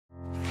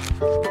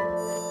The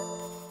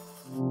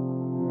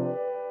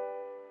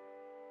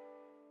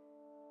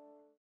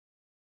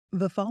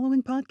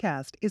following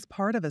podcast is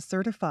part of a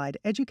certified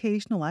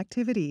educational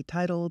activity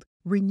titled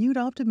Renewed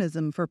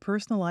Optimism for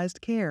Personalized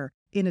Care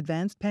in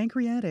Advanced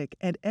Pancreatic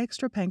and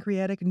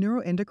Extra-Pancreatic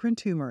Neuroendocrine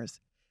Tumors,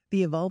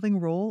 the evolving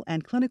role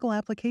and clinical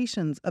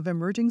applications of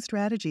emerging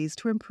strategies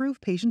to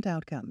improve patient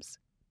outcomes.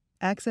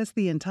 Access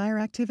the entire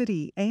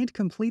activity and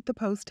complete the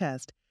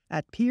post-test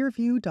at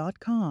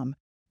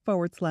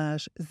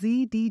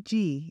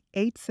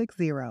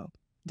peerview.com/ZDG860.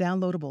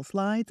 Downloadable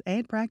slides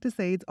and practice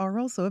aids are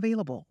also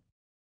available.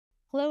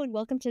 Hello and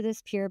welcome to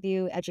this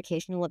PeerView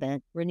educational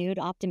event, Renewed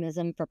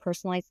Optimism for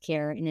Personalized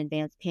Care in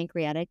Advanced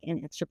Pancreatic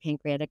and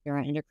Extra-Pancreatic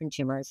Neuroendocrine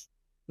Tumors.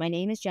 My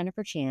name is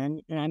Jennifer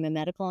Chan, and I'm a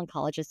medical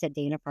oncologist at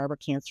Dana-Farber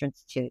Cancer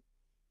Institute.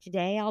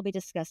 Today, I'll be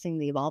discussing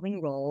the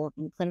evolving role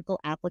and clinical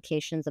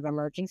applications of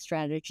emerging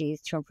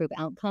strategies to improve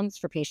outcomes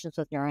for patients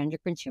with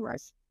neuroendocrine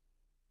tumors.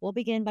 We'll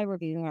begin by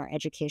reviewing our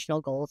educational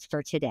goals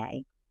for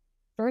today.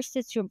 First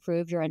is to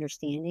improve your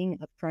understanding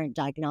of current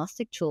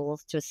diagnostic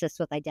tools to assist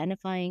with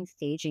identifying,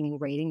 staging,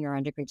 and rating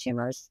neuroendocrine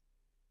tumors.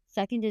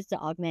 Second is to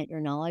augment your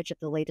knowledge of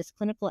the latest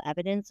clinical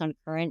evidence on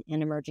current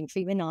and emerging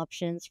treatment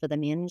options for the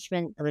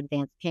management of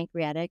advanced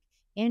pancreatic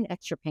and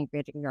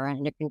extrapancreatic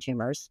neuroendocrine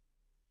tumors.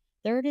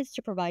 Third is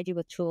to provide you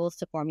with tools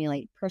to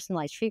formulate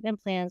personalized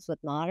treatment plans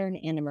with modern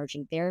and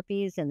emerging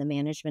therapies in the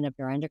management of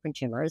neuroendocrine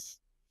tumors.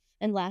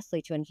 And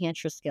lastly, to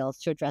enhance your skills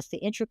to address the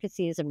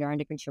intricacies of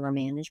neuroendocrine tumor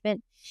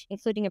management,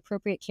 including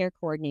appropriate care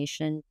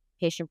coordination,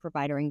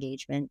 patient-provider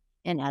engagement,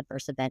 and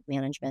adverse event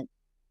management.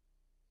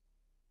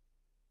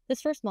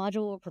 This first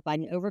module will provide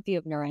an overview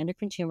of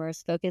neuroendocrine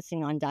tumors,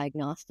 focusing on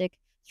diagnostic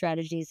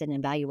strategies and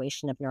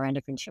evaluation of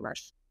neuroendocrine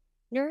tumors.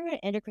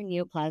 Neuroendocrine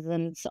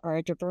neoplasms are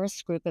a diverse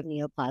group of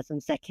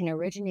neoplasms that can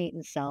originate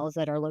in cells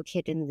that are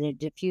located in the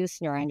diffuse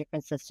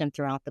neuroendocrine system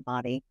throughout the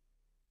body.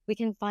 We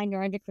can find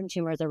neuroendocrine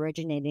tumors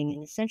originating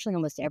in essentially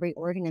almost every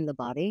organ in the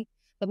body,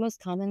 but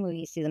most commonly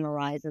we see them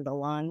arise in the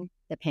lung,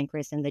 the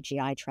pancreas, and the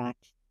GI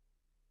tract.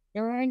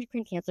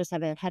 Neuroendocrine cancers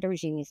have a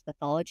heterogeneous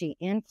pathology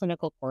and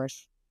clinical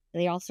course.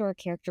 They also are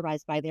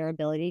characterized by their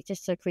ability to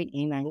secrete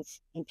amines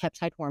and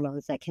peptide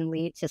hormones that can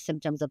lead to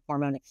symptoms of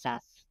hormone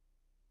excess.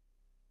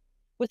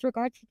 With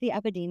regard to the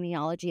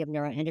epidemiology of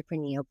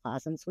neuroendocrine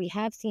neoplasms, we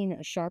have seen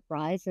a sharp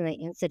rise in the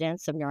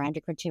incidence of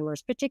neuroendocrine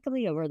tumors,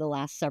 particularly over the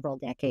last several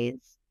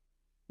decades.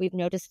 We've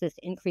noticed this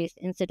increased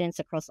incidence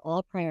across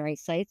all primary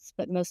sites,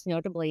 but most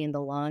notably in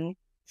the lung,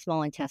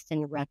 small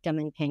intestine, rectum,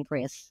 and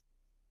pancreas.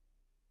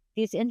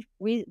 These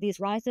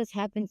rises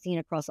have been seen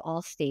across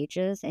all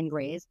stages and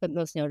grades, but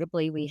most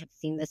notably we have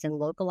seen this in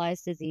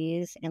localized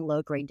disease and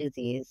low-grade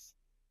disease.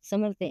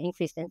 Some of the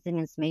increased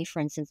incidence may,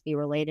 for instance, be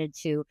related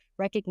to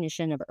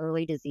recognition of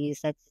early disease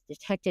that's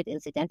detected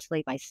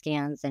incidentally by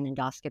scans and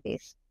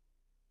endoscopies.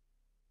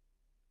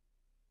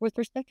 With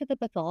respect to the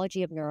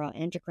pathology of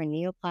neuroendocrine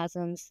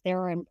neoplasms, there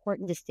are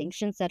important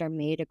distinctions that are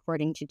made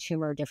according to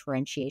tumor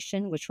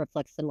differentiation, which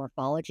reflects the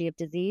morphology of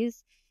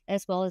disease,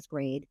 as well as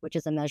grade, which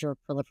is a measure of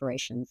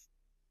proliferations.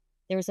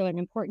 There is an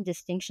important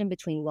distinction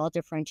between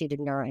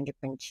well-differentiated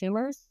neuroendocrine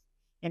tumors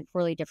and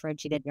poorly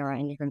differentiated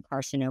neuroendocrine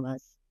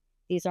carcinomas.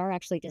 These are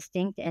actually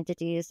distinct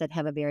entities that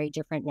have a very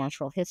different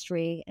natural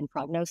history and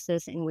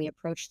prognosis, and we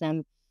approach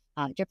them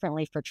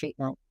differently for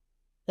treatment.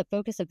 The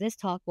focus of this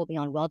talk will be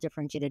on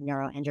well-differentiated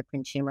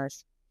neuroendocrine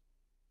tumors.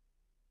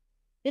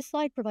 This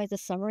slide provides a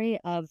summary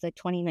of the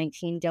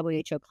 2019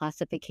 WHO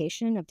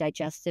classification of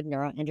digestive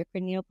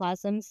neuroendocrine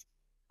neoplasms.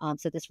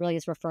 So this really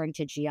is referring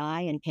to GI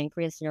and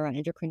pancreas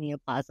neuroendocrine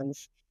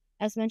neoplasms.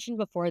 As mentioned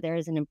before, there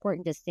is an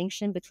important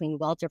distinction between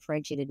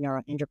well-differentiated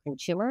neuroendocrine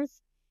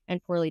tumors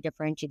and poorly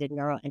differentiated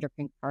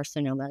neuroendocrine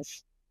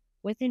carcinomas.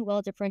 Within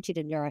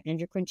well-differentiated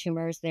neuroendocrine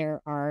tumors,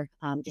 there are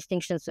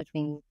distinctions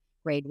between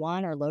grade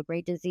 1 or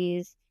low-grade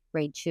disease,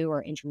 grade 2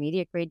 or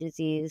intermediate-grade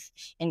disease,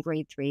 and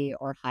grade 3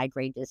 or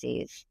high-grade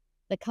disease.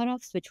 The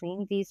cutoffs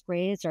between these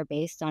grades are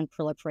based on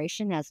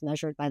proliferation as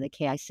measured by the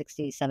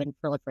Ki-67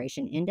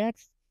 proliferation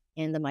index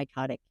and the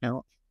mitotic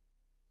count.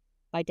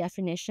 By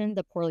definition,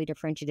 the poorly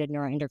differentiated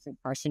neuroendocrine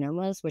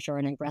carcinomas, which are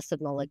an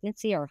aggressive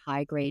malignancy, are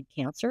high-grade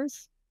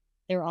cancers.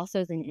 There also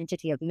is an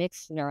entity of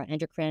mixed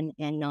neuroendocrine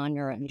and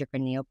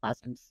non-neuroendocrine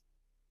neoplasms.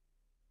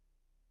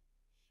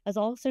 As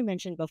also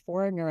mentioned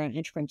before,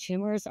 neuroendocrine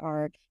tumors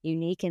are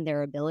unique in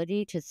their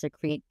ability to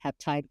secrete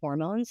peptide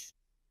hormones,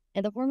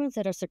 and the hormones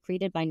that are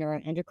secreted by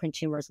neuroendocrine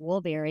tumors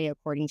will vary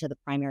according to the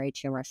primary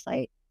tumor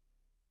site.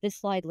 This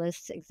slide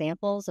lists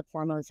examples of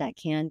hormones that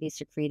can be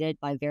secreted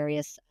by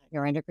various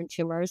neuroendocrine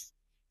tumors.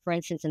 For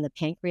instance, in the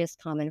pancreas,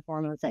 common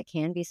hormones that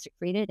can be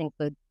secreted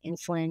include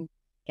insulin,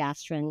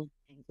 gastrin,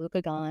 and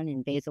glucagon,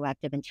 and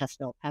vasoactive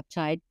intestinal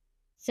peptide.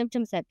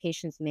 Symptoms that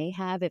patients may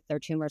have if their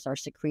tumors are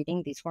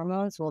secreting these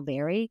hormones will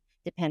vary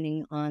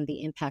depending on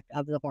the impact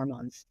of the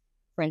hormones.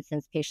 For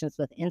instance, patients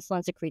with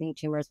insulin-secreting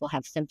tumors will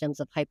have symptoms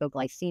of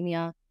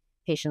hypoglycemia.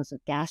 Patients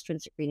with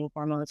gastrin-secreting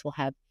hormones will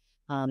have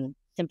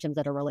symptoms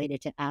that are related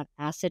to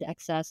acid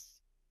excess.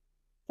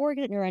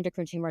 Foregut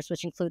neuroendocrine tumors,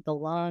 which include the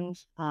lung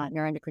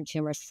neuroendocrine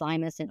tumors,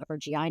 thymus, and upper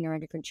GI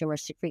neuroendocrine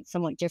tumors, secrete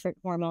somewhat different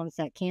hormones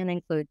that can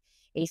include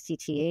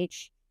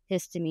ACTH,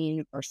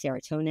 histamine, or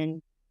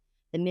serotonin.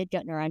 The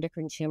midgut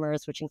neuroendocrine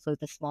tumors, which include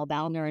the small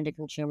bowel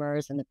neuroendocrine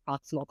tumors and the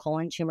proximal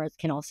colon tumors,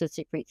 can also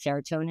secrete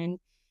serotonin,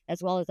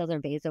 as well as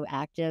other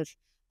vasoactive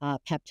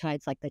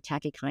peptides like the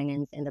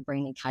tachykinins and the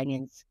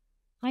bradykinins.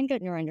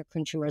 Hindgut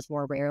neuroendocrine tumors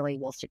more rarely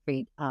will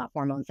secrete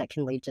hormones that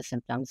can lead to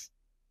symptoms.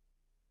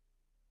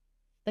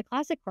 The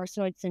classic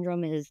carcinoid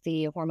syndrome is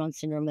the hormone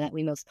syndrome that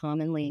we most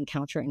commonly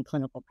encounter in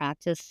clinical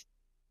practice.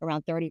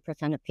 Around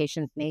 30% of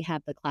patients may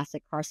have the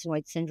classic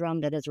carcinoid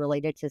syndrome that is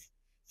related to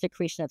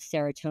secretion of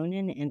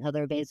serotonin and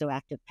other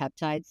vasoactive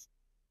peptides.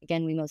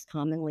 Again, we most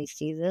commonly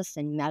see this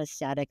in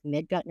metastatic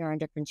midgut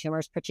neuroendocrine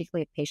tumors,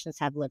 particularly if patients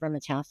have liver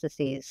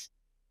metastases.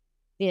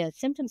 The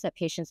symptoms that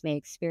patients may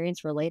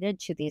experience related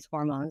to these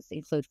hormones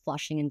include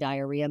flushing and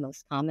diarrhea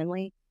most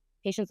commonly.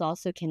 Patients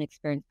also can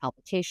experience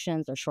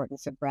palpitations or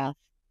shortness of breath.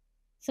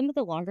 Some of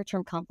the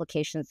longer-term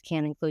complications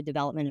can include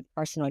development of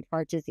carcinoid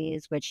heart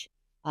disease, which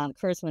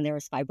occurs when there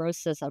is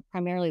fibrosis of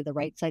primarily the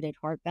right-sided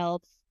heart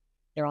valves.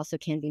 There also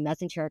can be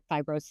mesenteric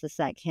fibrosis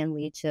that can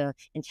lead to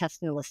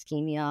intestinal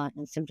ischemia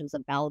and symptoms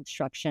of bowel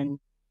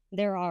obstruction.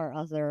 There are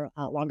other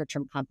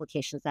longer-term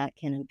complications that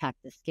can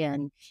impact the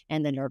skin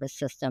and the nervous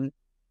system.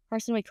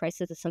 Carcinoid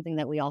crisis is something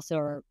that we also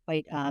are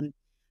quite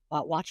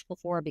watchful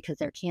for because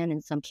there can,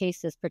 in some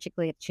cases,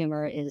 particularly if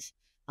tumor is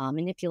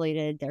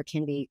manipulated, there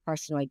can be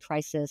carcinoid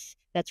crisis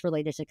that's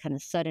related to kind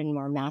of sudden,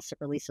 more massive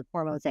release of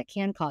hormones that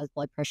can cause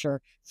blood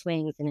pressure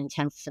swings and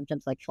intense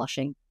symptoms like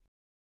flushing.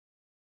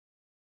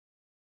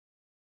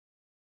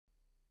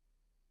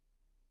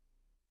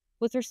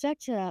 With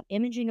respect to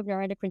imaging of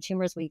neuroendocrine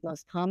tumors, we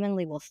most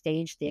commonly will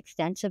stage the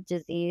extent of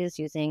disease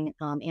using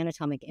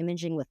anatomic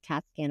imaging with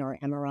CAT scan or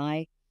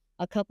MRI.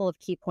 A couple of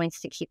key points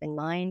to keep in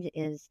mind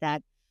is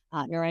that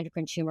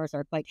neuroendocrine tumors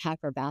are quite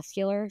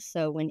hypervascular.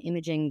 So when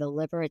imaging the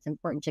liver, it's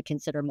important to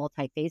consider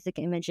multiphasic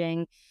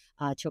imaging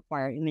to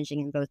acquire imaging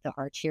in both the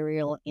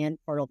arterial and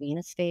portal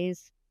venous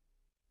phase.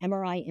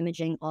 MRI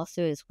imaging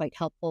also is quite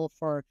helpful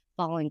for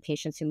following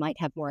patients who might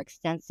have more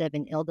extensive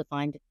and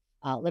ill-defined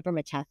liver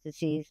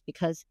metastases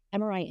because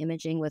MRI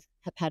imaging with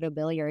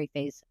hepatobiliary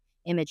phase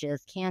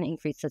images can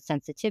increase the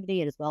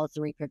sensitivity as well as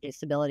the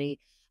reproducibility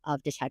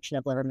of detection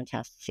of liver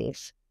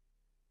metastases.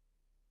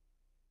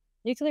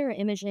 Nuclear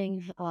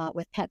imaging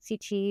with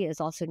PET-CT is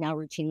also now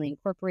routinely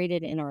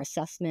incorporated in our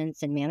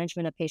assessments and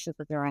management of patients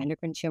with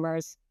neuroendocrine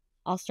tumors.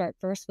 I'll start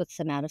first with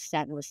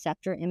somatostatin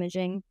receptor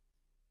imaging.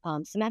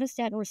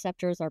 Somatostatin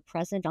receptors are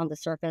present on the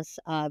surface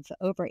of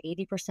over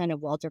 80%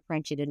 of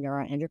well-differentiated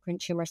neuroendocrine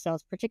tumor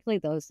cells, particularly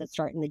those that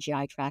start in the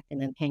GI tract and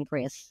then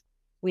pancreas.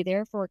 We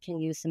therefore can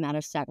use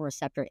somatostatin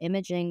receptor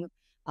imaging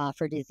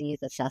for disease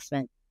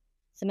assessment.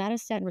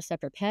 Somatostatin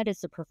receptor PET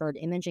is the preferred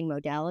imaging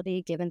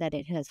modality given that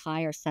it has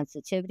higher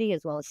sensitivity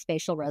as well as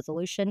spatial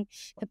resolution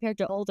compared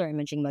to older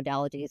imaging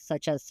modalities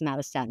such as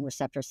somatostatin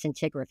receptor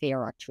scintigraphy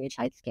or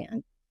octreotide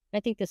scan.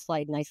 I think this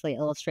slide nicely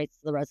illustrates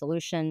the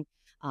resolution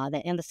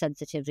and the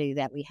sensitivity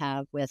that we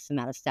have with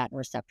somatostatin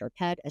receptor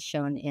PET as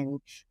shown in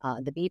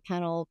the B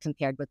panel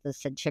compared with the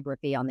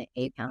scintigraphy on the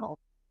A panel.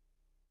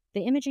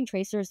 The imaging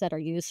tracers that are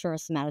used for a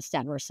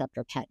somatostatin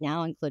receptor PET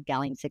now include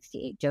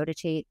gallium-68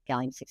 dotatate,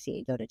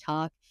 gallium-68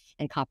 dotatate,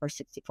 and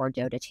copper-64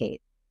 dotatate.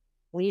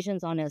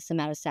 Lesions on a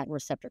somatostatin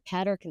receptor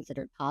PET are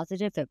considered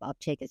positive if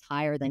uptake is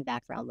higher than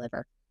background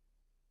liver.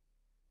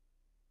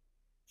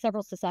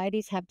 Several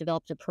societies have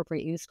developed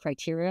appropriate use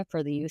criteria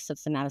for the use of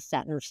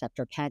somatostatin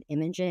receptor PET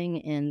imaging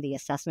in the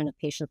assessment of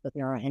patients with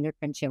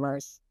neuroendocrine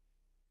tumors.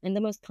 And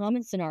the most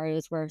common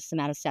scenarios where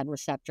somatostatin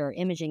receptor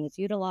imaging is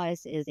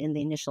utilized is in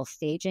the initial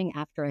staging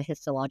after a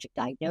histologic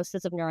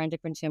diagnosis of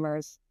neuroendocrine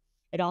tumors.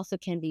 It also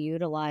can be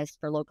utilized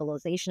for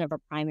localization of a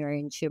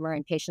primary tumor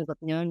in patients with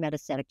known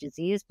metastatic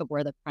disease, but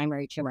where the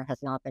primary tumor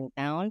has not been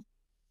found.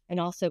 And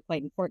also,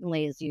 quite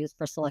importantly, is used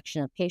for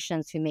selection of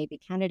patients who may be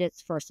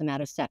candidates for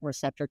somatostatin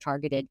receptor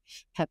targeted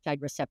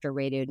peptide receptor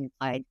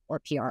radionuclide or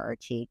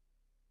PRRT.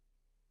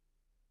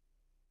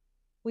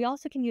 We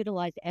also can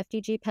utilize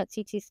FDG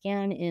PET-CT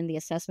scan in the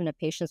assessment of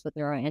patients with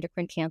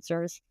neuroendocrine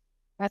cancers.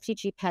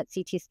 FDG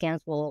PET-CT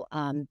scans will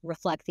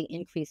reflect the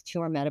increased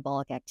tumor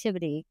metabolic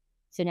activity.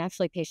 So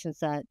naturally, patients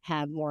that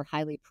have more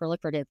highly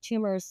proliferative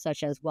tumors,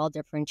 such as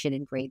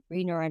well-differentiated grade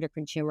 3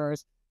 neuroendocrine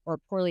tumors or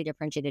poorly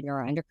differentiated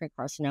neuroendocrine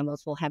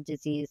carcinomas, will have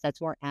disease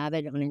that's more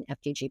avid on an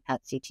FDG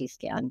PET-CT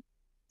scan.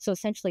 So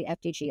essentially,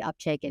 FDG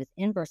uptake is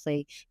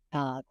inversely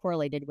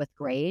correlated with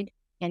grade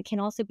and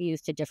can also be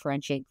used to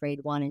differentiate grade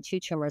 1 and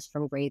 2 tumors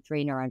from grade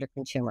 3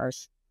 neuroendocrine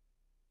tumors.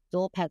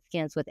 Dual PET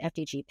scans with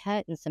FDG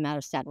PET and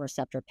somatostatin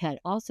receptor PET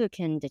also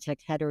can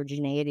detect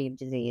heterogeneity of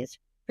disease,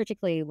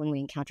 particularly when we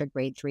encounter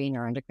grade 3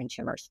 neuroendocrine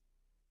tumors.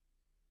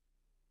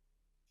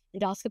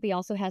 Endoscopy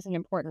also has an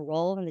important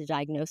role in the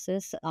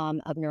diagnosis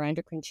of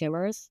neuroendocrine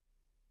tumors.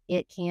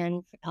 It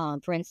can,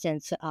 for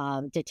instance,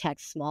 detect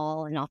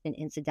small and often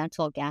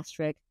incidental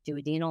gastric,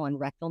 duodenal, and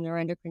rectal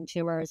neuroendocrine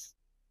tumors.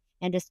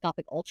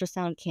 Endoscopic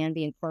ultrasound can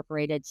be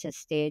incorporated to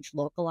stage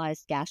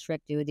localized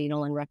gastric,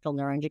 duodenal, and rectal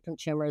neuroendocrine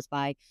tumors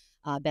by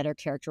better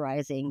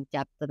characterizing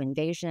depth of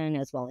invasion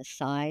as well as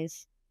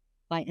size.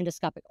 By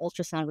endoscopic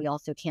ultrasound, we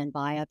also can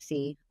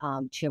biopsy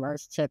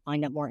tumors to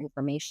find out more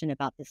information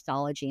about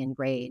histology and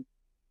grade.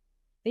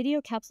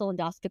 Video capsule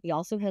endoscopy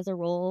also has a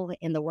role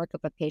in the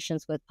workup of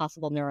patients with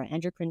possible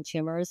neuroendocrine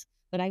tumors,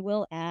 but I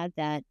will add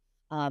that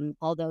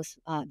although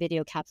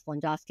video capsule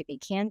endoscopy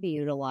can be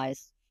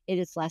utilized, it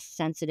is less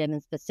sensitive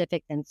and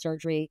specific than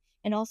surgery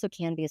and also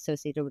can be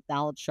associated with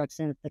bowel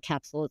obstruction if the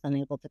capsule is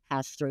unable to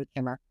pass through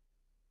tumor.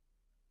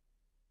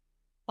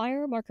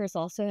 Biomarkers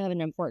also have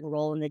an important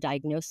role in the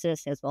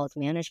diagnosis as well as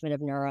management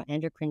of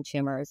neuroendocrine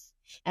tumors.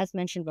 As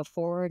mentioned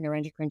before,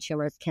 neuroendocrine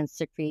tumors can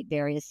secrete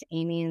various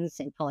amines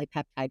and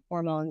polypeptide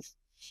hormones.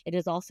 It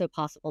is also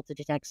possible to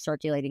detect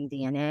circulating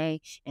DNA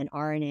and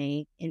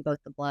RNA in both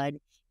the blood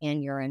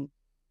and urine.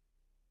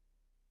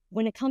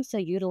 When it comes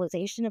to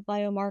utilization of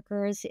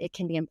biomarkers, it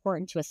can be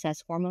important to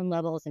assess hormone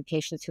levels in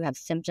patients who have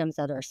symptoms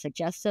that are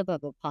suggestive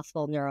of a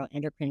possible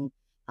neuroendocrine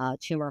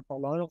tumor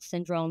hormonal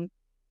syndrome.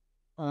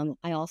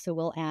 I also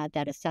will add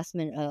that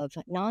assessment of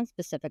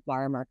nonspecific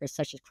biomarkers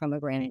such as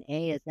chromogranin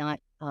A is not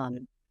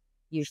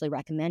usually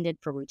recommended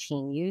for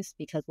routine use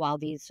because while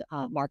these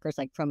markers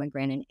like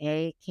chromogranin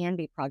A can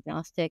be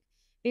prognostic,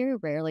 very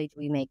rarely do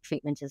we make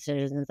treatment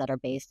decisions that are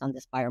based on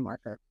this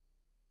biomarker.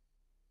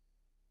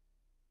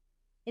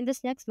 In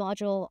this next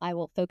module, I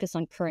will focus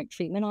on current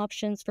treatment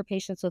options for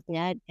patients with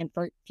NET and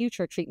for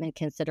future treatment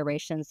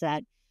considerations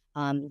that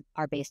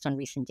are based on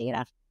recent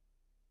data.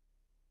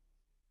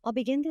 I'll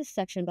begin this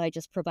section by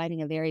just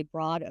providing a very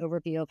broad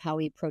overview of how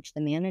we approach the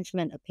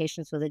management of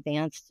patients with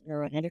advanced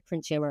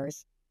neuroendocrine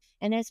tumors.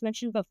 And as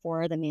mentioned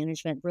before, the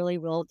management really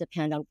will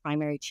depend on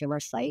primary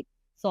tumor site.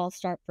 So I'll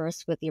start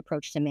first with the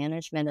approach to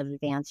management of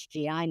advanced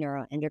GI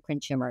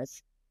neuroendocrine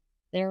tumors.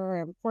 There are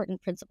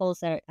important principles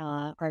that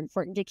are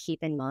important to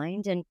keep in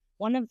mind, and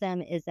one of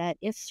them is that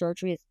if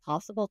surgery is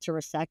possible to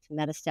resect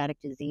metastatic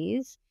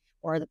disease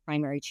or the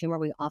primary tumor,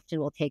 we often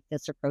will take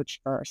this approach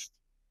first.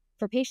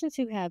 For patients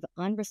who have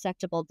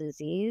unresectable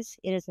disease,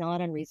 it is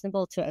not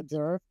unreasonable to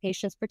observe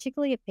patients,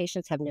 particularly if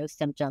patients have no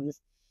symptoms,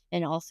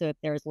 and also if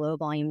there is low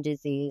volume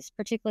disease,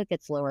 particularly if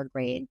it's lower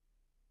grade.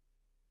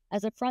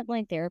 As a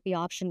frontline therapy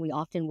option, we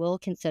often will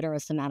consider a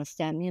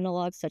somatostatin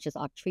analog such as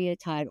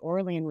octreotide or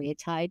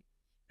lanreotide,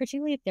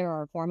 particularly if there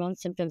are hormone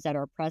symptoms that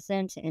are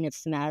present and if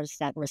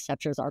somatostatin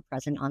receptors are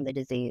present on the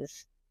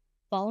disease.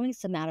 Following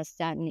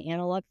somatostatin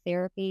analog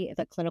therapy, if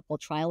a clinical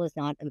trial is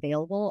not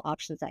available,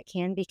 options that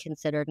can be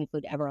considered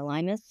include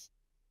everolimus,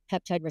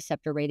 peptide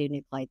receptor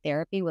radionuclide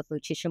therapy with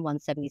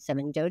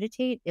lutetium-177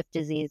 dotatate if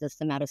disease is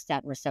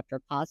somatostatin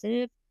receptor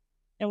positive.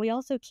 And we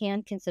also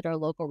can consider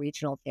local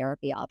regional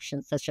therapy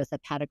options such as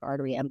hepatic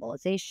artery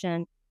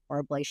embolization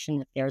or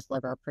ablation if there's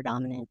liver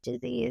predominant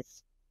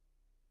disease.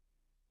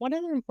 One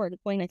other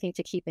important point I think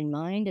to keep in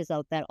mind is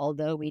that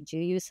although we do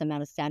use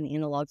somatostatin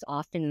analogs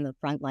often in the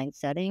frontline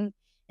setting,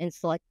 in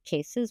select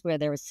cases where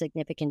there is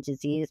significant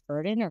disease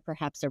burden or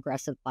perhaps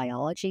aggressive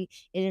biology,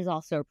 it is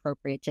also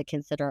appropriate to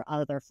consider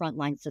other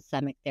frontline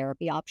systemic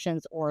therapy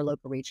options or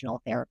local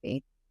regional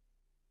therapy.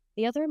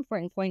 The other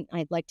important point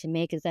I'd like to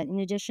make is that in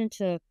addition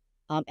to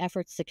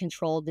efforts to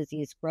control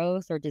disease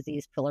growth or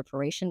disease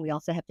proliferation, we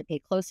also have to pay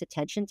close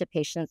attention to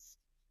patients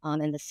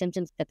and the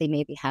symptoms that they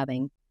may be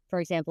having. For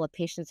example, if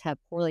patients have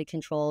poorly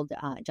controlled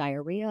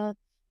diarrhea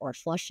or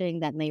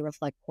flushing that may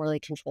reflect poorly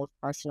controlled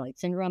carcinoid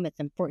syndrome, it's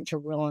important to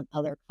rule on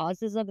other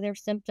causes of their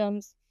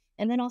symptoms,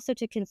 and then also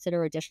to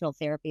consider additional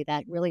therapy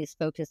that really is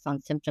focused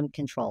on symptom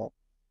control.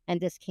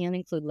 And this can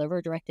include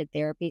liver-directed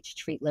therapy to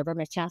treat liver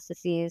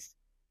metastases.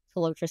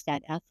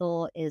 Telotrestat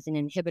ethyl is an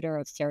inhibitor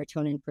of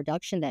serotonin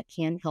production that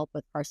can help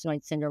with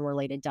carcinoid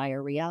syndrome-related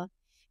diarrhea.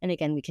 And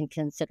again, we can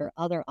consider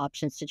other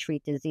options to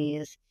treat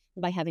disease.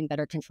 By having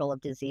better control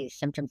of disease,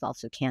 symptoms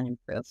also can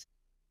improve.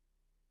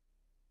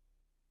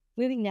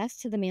 Moving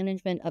next to the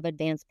management of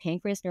advanced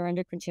pancreas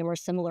neuroendocrine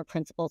tumors, similar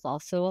principles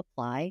also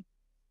apply.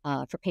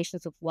 For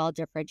patients with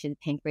well-differentiated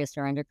pancreas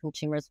neuroendocrine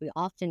tumors, we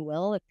often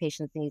will, if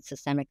patients need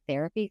systemic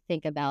therapy,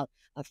 think about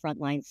a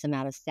frontline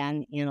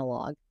somatostatin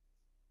analog.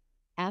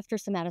 After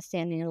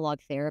somatostatin analog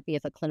therapy,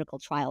 if a clinical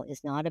trial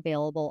is not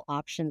available,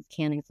 options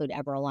can include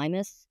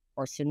everolimus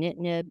or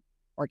sunitinib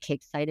or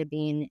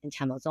capecitabine and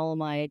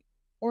temozolomide,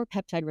 or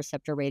peptide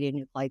receptor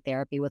radionuclide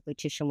therapy with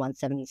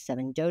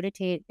lutetium-177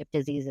 dotatate if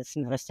disease is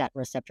somatostatin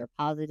receptor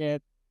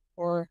positive,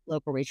 or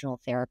local regional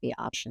therapy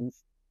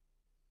options.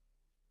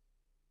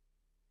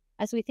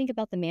 As we think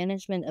about the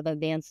management of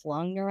advanced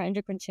lung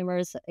neuroendocrine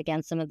tumors,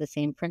 again, some of the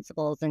same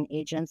principles and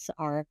agents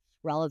are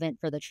relevant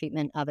for the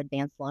treatment of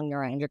advanced lung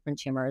neuroendocrine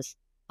tumors.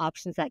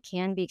 Options that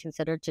can be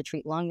considered to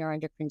treat lung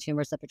neuroendocrine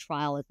tumors if a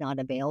trial is not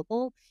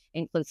available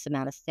include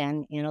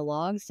somatostatin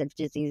analogs if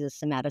disease is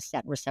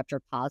somatostatin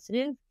receptor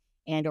positive,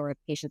 and or if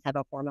patients have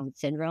a hormone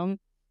syndrome.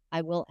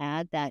 I will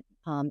add that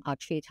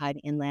octreotide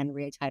and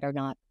lanreotide are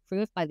not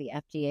approved by the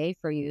FDA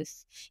for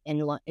use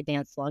in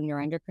advanced lung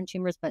neuroendocrine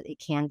tumors, but it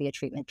can be a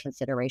treatment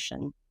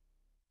consideration.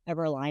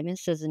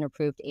 Everolimus is an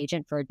approved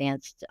agent for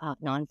advanced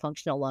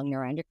non-functional lung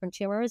neuroendocrine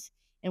tumors.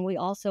 And we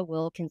also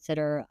will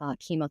consider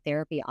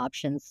chemotherapy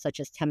options such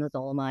as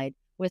temozolomide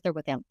with or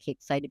without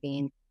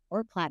capecitabine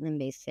or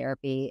platinum-based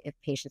therapy if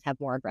patients have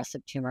more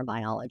aggressive tumor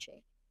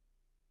biology.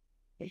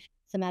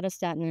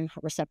 Somatostatin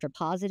receptor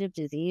positive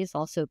disease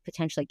also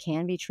potentially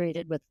can be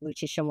treated with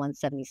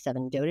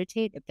lutetium-177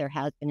 dotatate if there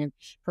has been a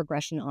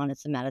progression on a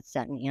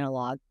somatostatin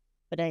analog.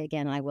 But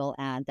again, I will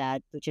add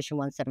that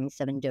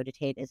lutetium-177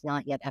 dotatate is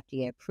not yet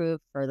FDA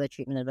approved for the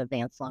treatment of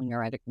advanced lung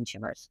neuroendocrine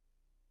tumors.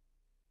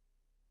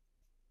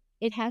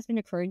 It has been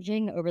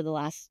encouraging over the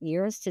last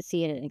years to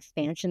see an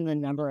expansion in the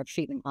number of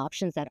treatment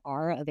options that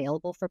are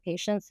available for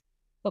patients,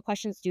 but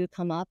questions do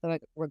come up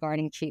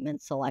regarding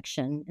treatment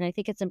selection. And I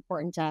think it's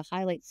important to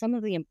highlight some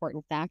of the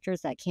important factors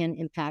that can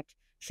impact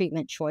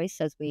treatment choice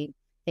as we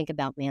think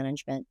about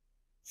management.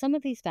 Some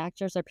of these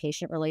factors are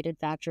patient-related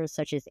factors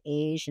such as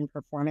age and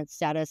performance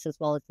status, as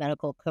well as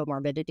medical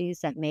comorbidities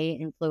that may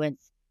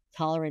influence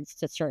tolerance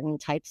to certain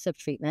types of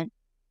treatment.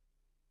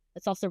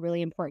 It's also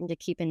really important to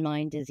keep in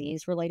mind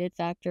disease-related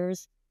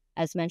factors.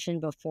 As mentioned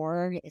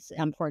before, it's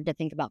important to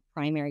think about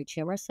primary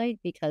tumor site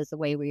because the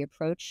way we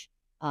approach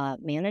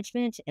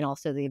management and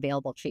also the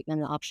available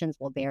treatment options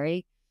will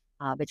vary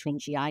between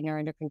GI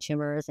neuroendocrine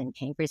tumors and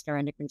pancreas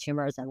neuroendocrine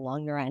tumors and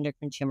lung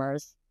neuroendocrine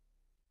tumors.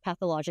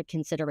 Pathologic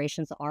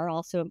considerations are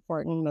also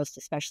important, most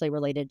especially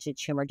related to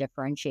tumor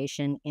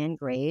differentiation and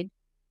grade.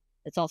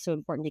 It's also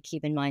important to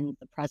keep in mind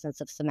the presence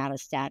of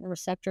somatostatin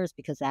receptors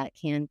because that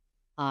can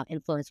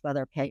influence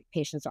whether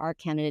patients are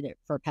candidate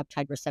for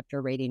peptide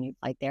receptor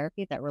radionuclide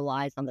therapy that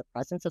relies on the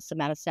presence of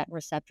somatostatin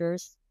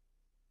receptors.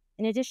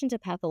 In addition to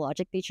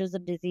pathologic features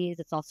of disease,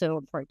 it's also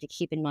important to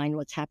keep in mind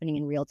what's happening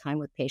in real time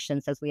with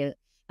patients as we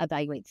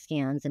evaluate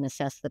scans and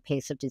assess the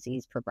pace of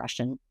disease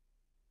progression.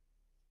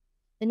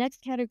 The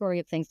next category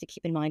of things to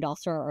keep in mind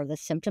also are the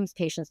symptoms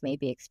patients may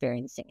be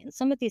experiencing. And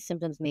some of these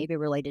symptoms may be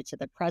related to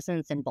the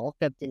presence and bulk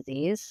of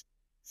disease.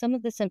 Some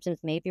of the symptoms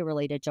may be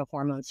related to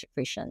hormone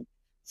secretion.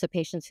 So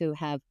patients who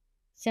have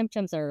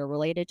symptoms that are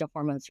related to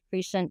hormone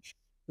secretion,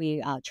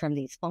 we term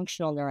these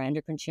functional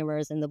neuroendocrine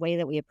tumors. And the way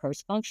that we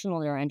approach functional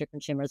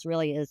neuroendocrine tumors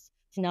really is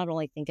to not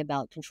only think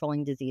about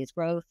controlling disease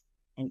growth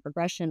and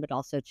progression, but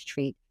also to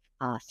treat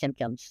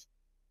symptoms.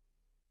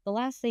 The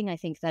last thing I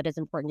think that is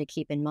important to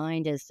keep in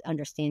mind is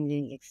understanding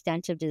the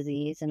extent of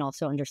disease and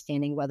also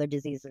understanding whether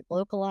disease is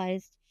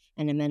localized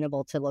and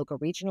amenable to local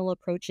regional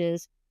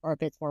approaches or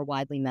if it's more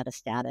widely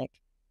metastatic.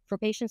 For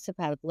patients who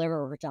have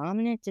liver or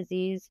dominant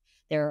disease,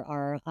 there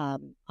are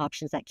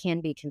options that can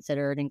be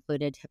considered,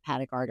 included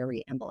hepatic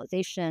artery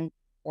embolization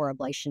or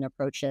ablation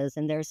approaches.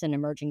 And there's an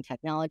emerging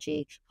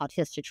technology called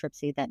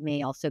histotripsy that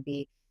may also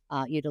be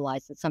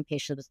utilized in some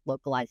patients with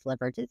localized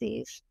liver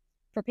disease.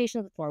 For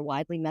patients with more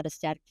widely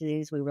metastatic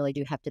disease, we really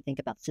do have to think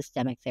about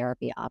systemic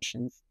therapy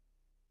options.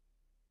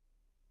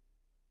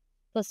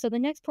 So the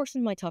next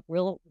portion of my talk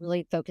will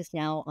really focus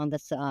now on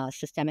the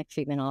systemic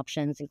treatment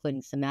options,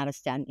 including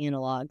somatostatin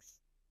analogs,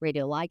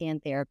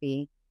 radioligand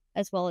therapy,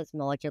 as well as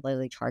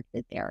molecularly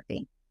targeted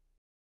therapy.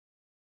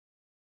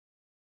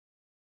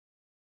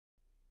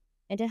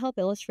 And to help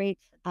illustrate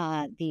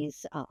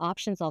these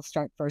options, I'll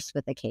start first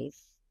with a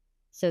case.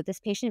 So this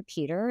patient,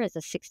 Peter, is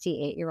a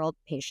 68-year-old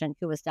patient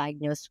who was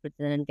diagnosed with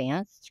an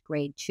advanced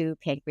grade 2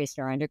 pancreas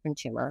neuroendocrine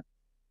tumor.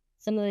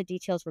 Some of the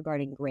details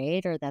regarding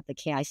grade are that the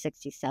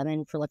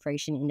Ki-67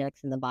 proliferation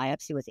index in the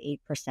biopsy was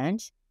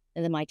 8%,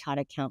 and the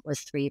mitotic count was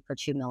 3 per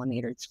 2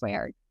 millimeters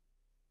squared.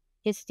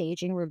 His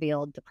staging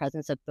revealed the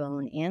presence of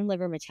bone and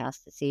liver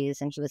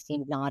metastases, and he was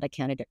deemed not a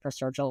candidate for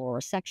surgical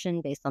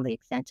resection based on the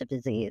extent of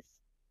disease.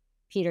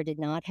 Peter did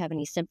not have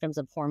any symptoms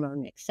of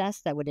hormone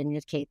excess that would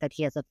indicate that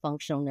he has a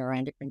functional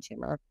neuroendocrine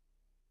tumor.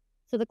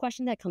 So the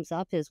question that comes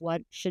up is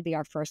what should be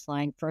our first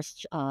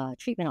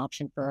treatment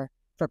option for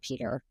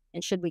Peter,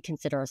 and should we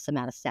consider a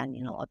somatostatin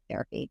analog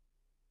therapy?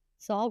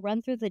 So I'll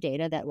run through the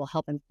data that will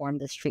help inform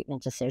this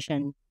treatment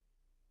decision.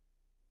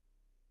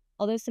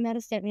 Although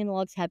somatostatin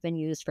analogs have been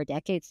used for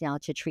decades now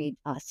to treat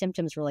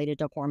symptoms related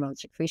to hormone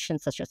secretion,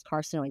 such as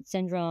carcinoid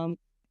syndrome,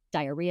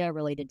 diarrhea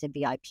related to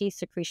VIP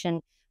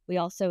secretion, we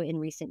also in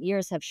recent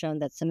years have shown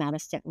that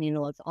somatostatin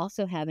analogs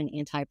also have an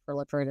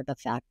anti-proliferative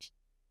effect.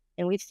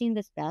 And we've seen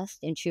this best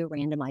in 2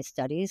 randomized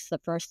studies. The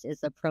first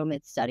is the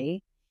PROMID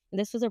study. And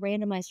this was a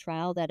randomized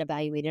trial that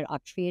evaluated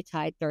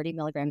octreotide 30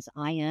 milligrams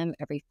IM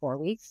every 4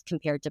 weeks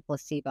compared to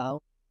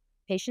placebo.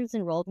 Patients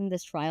enrolled in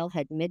this trial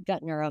had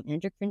midgut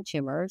neuroendocrine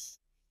tumors,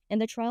 and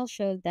the trial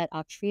showed that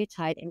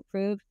octreotide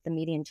improved the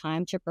median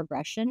time to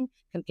progression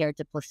compared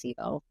to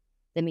placebo.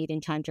 The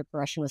median time to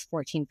progression was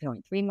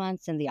 14.3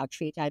 months in the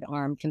octreotide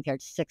arm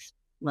compared to 6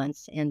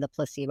 months in the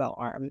placebo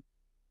arm.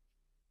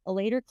 A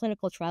later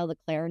clinical trial, the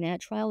CLARINET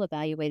trial,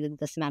 evaluated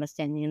the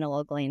somatostatin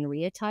analog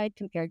lanreotide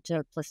compared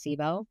to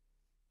placebo.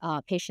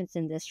 Patients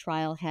in this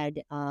trial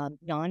had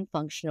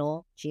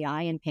non-functional GI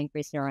and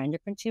pancreas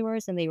neuroendocrine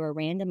tumors, and they were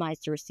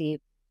randomized to receive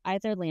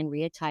either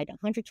lanreotide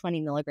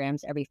 120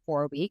 milligrams every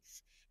 4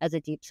 weeks as a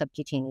deep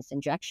subcutaneous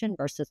injection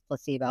versus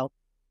placebo.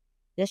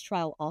 This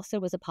trial also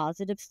was a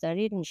positive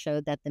study and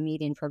showed that the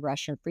median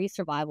progression-free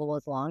survival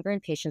was longer in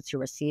patients who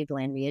received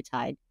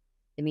lanreotide.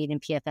 The median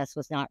PFS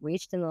was not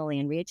reached in the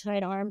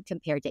lanreotide arm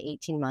compared to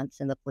 18 months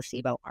in the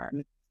placebo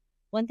arm.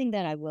 One thing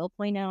that I will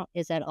point out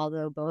is that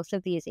although both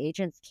of these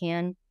agents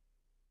can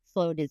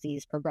slow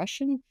disease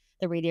progression,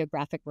 the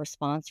radiographic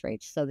response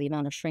rate, so the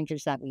amount of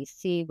shrinkage that we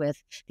see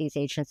with these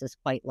agents, is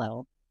quite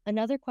low.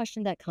 Another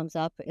question that comes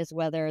up is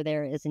whether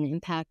there is an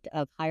impact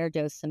of higher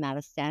dose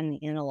somatostatin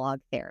analog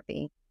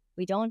therapy.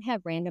 We don't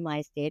have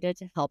randomized data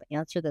to help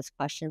answer this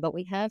question, but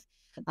we have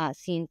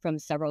seen from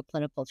several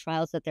clinical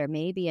trials that there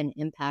may be an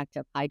impact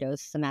of high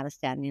dose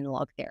somatostatin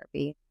analog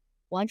therapy.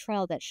 One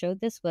trial that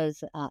showed this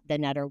was the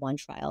NETTER-1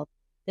 trial.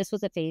 This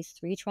was a phase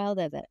 3 trial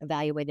that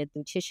evaluated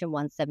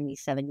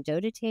lutetium-177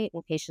 dotatate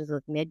in patients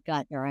with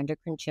mid-gut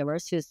neuroendocrine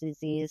tumors whose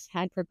disease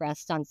had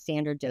progressed on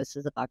standard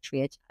doses of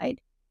octreotide.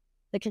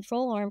 The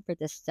control arm for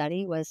this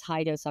study was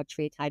high-dose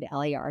octreotide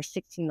LAR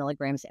 16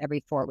 milligrams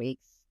every 4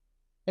 weeks.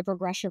 The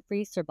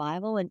progression-free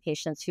survival in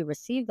patients who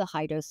received the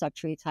high-dose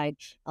octreotide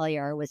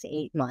LAR was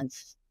 8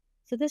 months.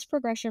 So this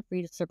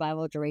progression-free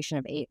survival duration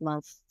of 8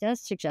 months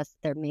does suggest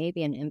that there may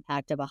be an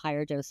impact of a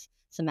higher dose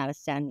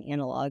somatostatin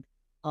analog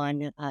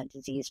on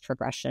disease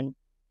progression.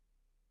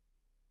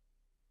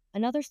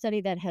 Another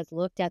study that has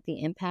looked at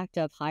the impact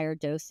of higher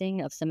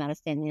dosing of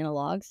somatostatin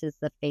analogs is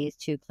the phase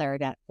 2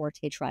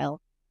 CLARINET-FORTE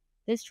trial.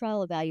 This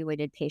trial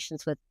evaluated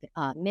patients with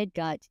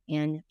mid-gut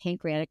and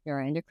pancreatic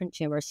neuroendocrine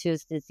tumors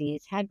whose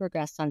disease had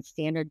progressed on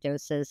standard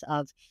doses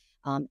of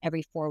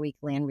every 4-week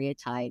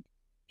lanreotide.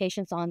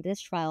 Patients on this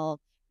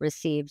trial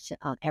received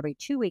every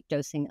 2-week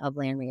dosing of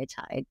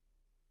lanreotide.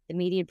 The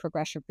median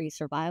progression-free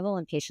survival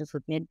in patients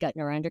with mid-gut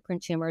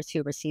neuroendocrine tumors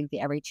who received the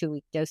every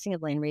 2-week dosing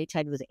of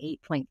lanreotide was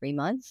 8.3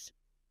 months,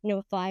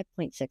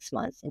 5.6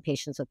 months in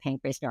patients with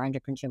pancreas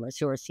neuroendocrine tumors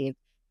who received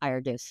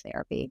higher dose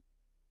therapy.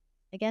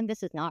 Again,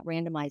 this is not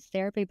randomized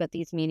therapy, but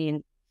these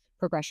median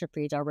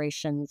progression-free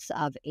durations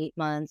of 8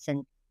 months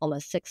and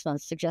almost 6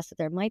 months suggest that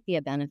there might be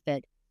a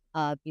benefit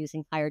of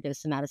using higher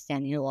dose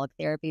somatostatin analog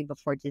therapy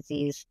before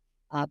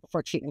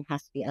treatment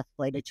has to be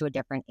escalated to a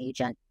different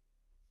agent.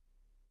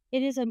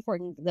 It is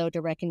important, though,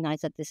 to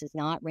recognize that this is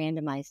not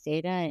randomized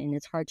data, and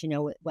it's hard to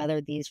know whether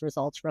these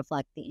results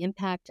reflect the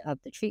impact of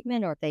the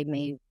treatment or if they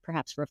may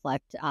perhaps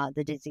reflect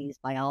the disease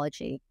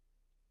biology.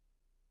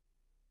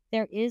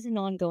 There is an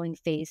ongoing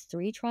phase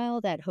 3 trial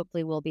that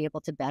hopefully will be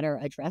able to better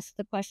address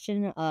the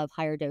question of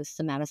higher dose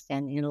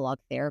somatostatin analog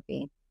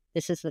therapy.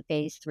 This is the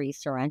phase 3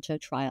 SORRENTO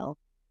trial.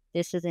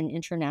 This is an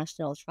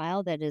international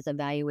trial that is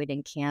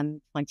evaluating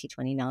CAM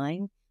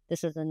 2029.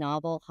 This is a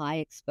novel,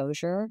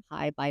 high-exposure,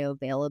 high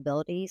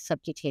bioavailability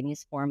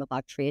subcutaneous form of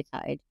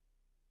octreotide.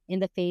 In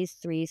the phase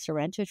 3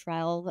 SORRENTO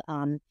trial,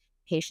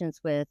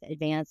 patients with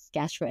advanced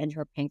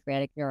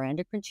gastroenteropancreatic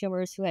neuroendocrine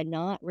tumors who had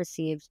not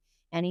received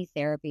any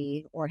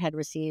therapy or had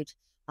received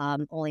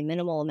only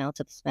minimal amounts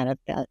of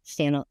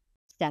somatostatin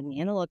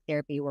analog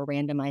therapy were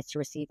randomized to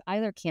receive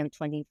either CAM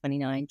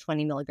 2029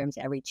 20 milligrams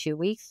every 2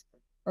 weeks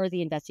or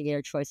the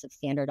investigator choice of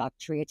standard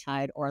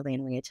octreotide or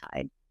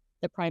lanreotide.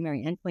 The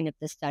primary endpoint of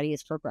this study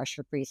is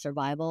progression-free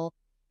survival,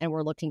 and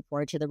we're looking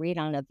forward to the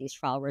readout of these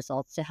trial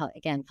results to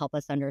help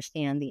us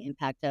understand the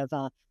impact of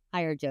a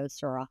higher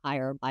dose or a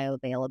higher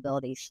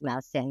bioavailability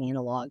somatostatin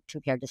analog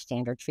compared to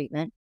standard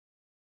treatment.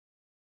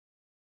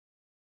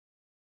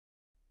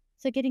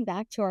 So getting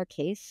back to our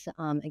case,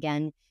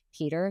 again,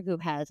 Peter, who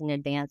has an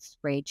advanced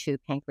grade 2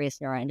 pancreas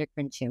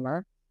neuroendocrine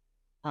tumor,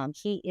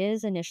 he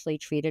is initially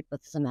treated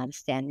with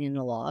somatostatin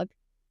analog,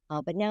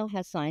 but now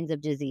has signs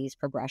of disease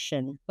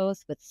progression,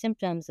 both with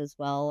symptoms as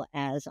well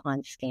as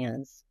on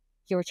scans.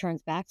 He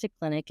returns back to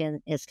clinic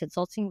and is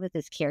consulting with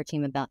his care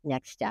team about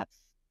next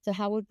steps. So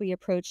how would we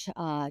approach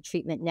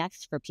treatment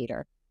next for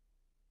Peter?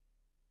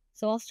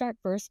 So I'll start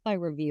first by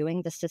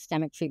reviewing the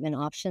systemic treatment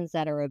options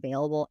that are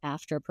available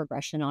after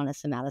progression on a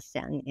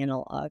somatostatin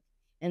analog,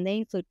 and they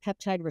include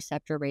peptide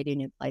receptor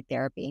radionuclide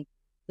therapy.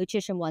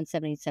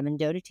 Lutetium-177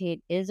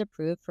 dotatate is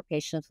approved for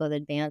patients with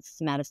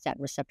advanced somatostatin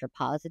receptor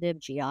positive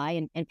GI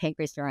and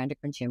pancreas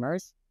neuroendocrine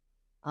tumors.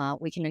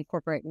 We can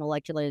incorporate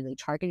molecularly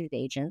targeted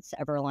agents.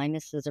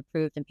 Everolimus is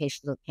approved in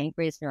patients with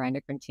pancreas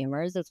neuroendocrine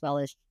tumors, as well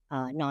as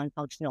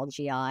non-functional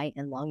GI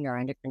and lung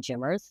neuroendocrine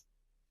tumors.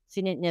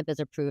 SANET-ep is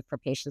approved for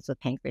patients with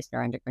pancreas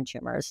neuroendocrine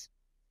tumors.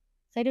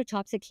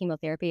 Cytotoxic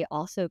chemotherapy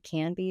also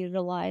can be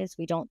utilized.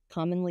 We don't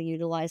commonly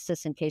utilize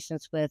this in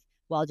patients with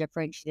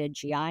well-differentiated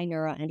GI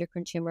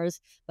neuroendocrine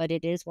tumors, but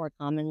it is more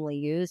commonly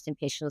used in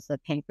patients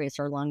with pancreas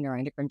or lung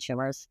neuroendocrine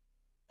tumors.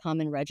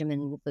 Common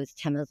regimen includes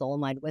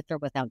temozolomide with or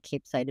without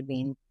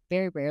capecitabine.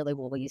 Very rarely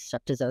will we use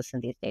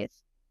streptozotocin these days.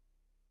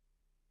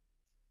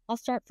 I'll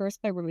start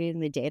first by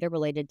reviewing the data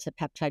related to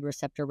peptide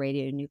receptor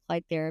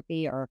radionuclide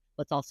therapy, or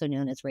what's also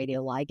known as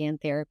radioligand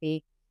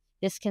therapy.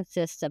 This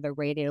consists of a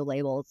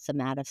radiolabeled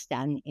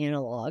somatostatin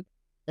analog.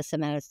 The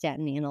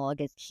somatostatin analog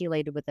is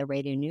chelated with a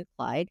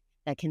radionuclide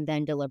that can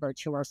then deliver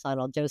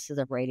tumoricidal doses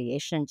of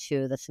radiation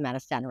to the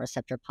somatostatin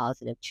receptor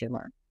positive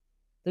tumor.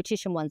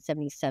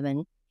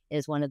 Lutetium-177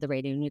 is one of the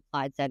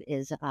radionuclides that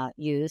is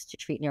used to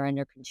treat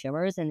neuroendocrine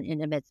tumors and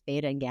emits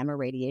beta and gamma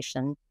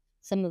radiation.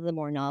 Some of the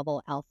more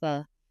novel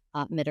alpha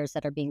emitters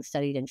that are being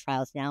studied in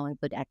trials now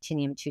include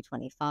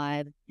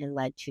actinium-225 and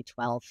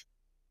lead-212.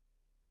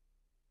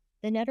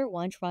 The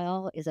NETTER-1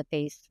 trial is a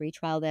phase 3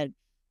 trial that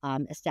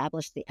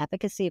established the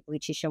efficacy of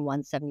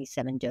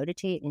lutetium-177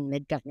 dotatate in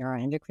midgut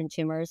neuroendocrine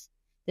tumors.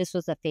 This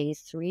was a phase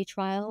 3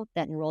 trial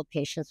that enrolled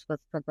patients with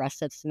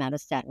progressive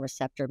somatostatin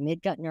receptor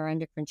midgut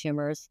neuroendocrine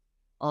tumors.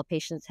 All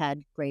patients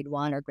had grade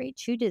 1 or grade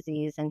 2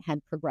 disease and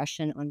had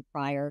progression on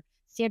prior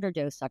standard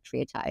dose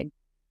octreotide.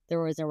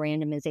 There was a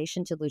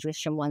randomization to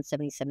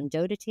lutetium-177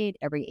 dotatate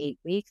every 8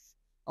 weeks,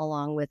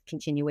 along with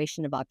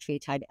continuation of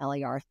octreotide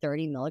LAR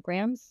 30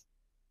 milligrams.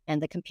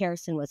 And the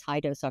comparison was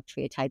high-dose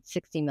octreotide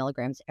 60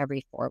 milligrams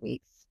every 4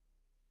 weeks.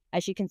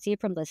 As you can see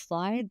from this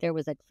slide, there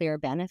was a clear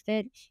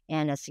benefit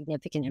and a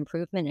significant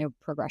improvement in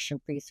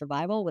progression-free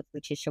survival with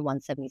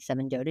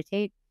lutetium-177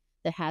 dotatate.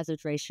 The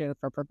hazard ratio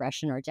for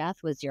progression or death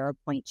was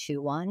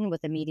 0.21,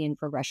 with a median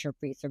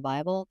progression-free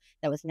survival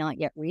that was not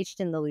yet reached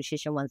in the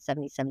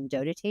lutetium-177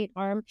 dotatate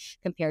arm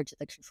compared to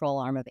the control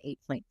arm of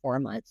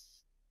 8.4 months.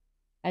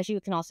 As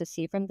you can also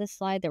see from this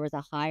slide, there was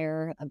a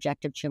higher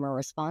objective tumor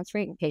response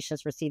rate in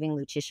patients receiving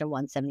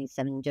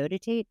lutetium-177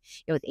 dotatate.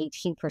 It was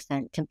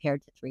 18%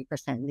 compared to 3%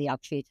 in the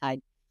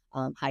octreotide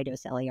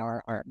high-dose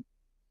LAR arm.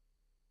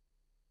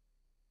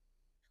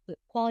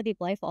 Quality of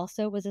life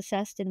also was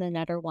assessed in the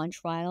NETTER-1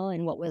 trial,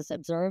 and what was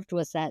observed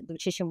was that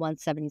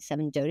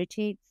lutetium-177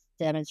 dotatate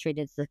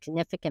demonstrated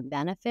significant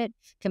benefit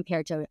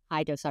compared to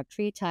high-dose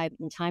octreotide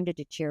in time to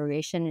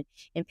deterioration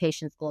in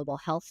patients' global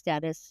health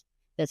status,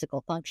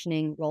 physical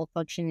functioning, role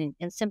functioning,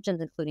 and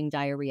symptoms including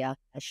diarrhea,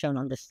 as shown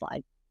on this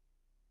slide.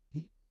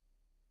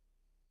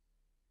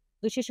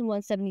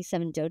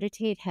 Lutetium-177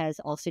 dotatate has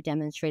also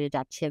demonstrated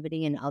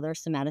activity in other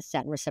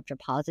somatostatin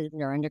receptor-positive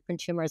neuroendocrine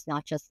tumors,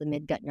 not just the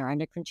midgut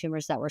neuroendocrine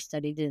tumors that were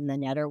studied in the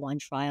NETTER-1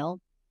 trial.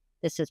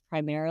 This is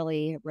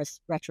primarily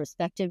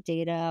retrospective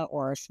data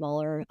or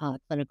smaller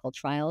clinical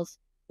trials.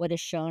 What is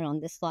shown on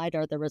this slide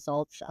are the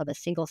results of a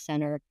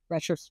single-center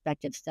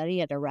retrospective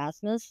study at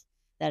Erasmus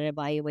that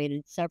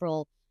evaluated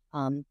several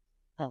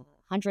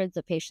hundreds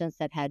of patients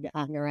that had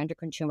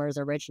neuroendocrine tumors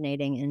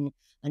originating in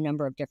a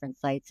number of different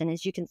sites. And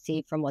as you can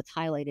see from what's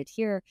highlighted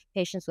here,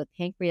 patients with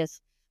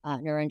pancreas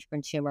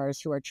neuroendocrine tumors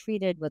who are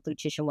treated with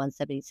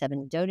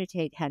lutetium-177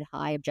 dotatate had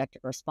high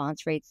objective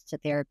response rates to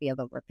therapy of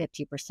over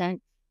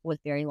 50%,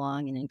 with very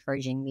long and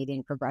encouraging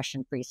median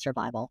progression-free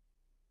survival.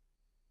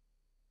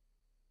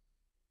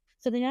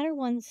 So the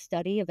NETTER-1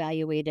 study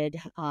evaluated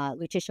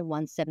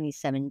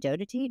lutetium-177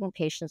 dotatate in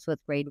patients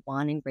with grade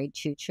 1 and grade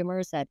 2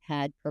 tumors that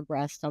had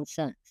progressed on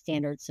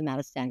standard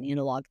somatostatin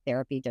analog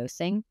therapy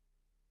dosing.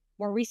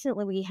 More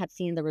recently, we have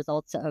seen the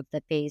results of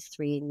the phase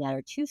 3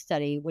 NETTER-2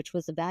 study, which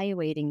was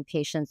evaluating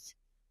patients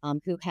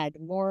who had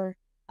more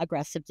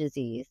aggressive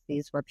disease.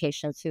 These were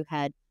patients who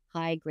had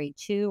high grade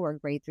 2 or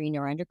grade 3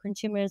 neuroendocrine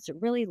tumors,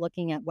 really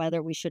looking at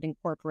whether we should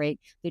incorporate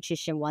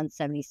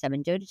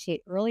lutetium-177 dotatate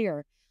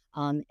earlier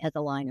as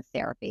a line of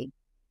therapy.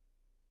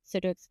 So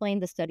to explain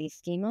the study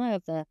schema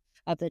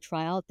of the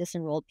trial, this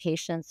enrolled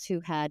patients who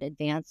had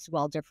advanced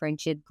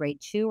well-differentiated grade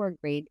 2 or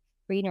grade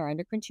 3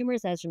 neuroendocrine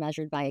tumors as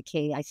measured by a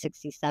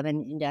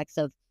Ki-67 index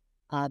of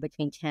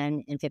between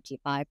 10 and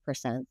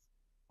 55%.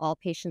 All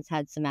patients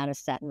had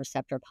somatostatin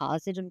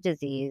receptor-positive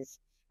disease,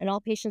 and all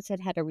patients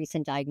had had a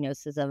recent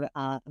diagnosis of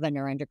a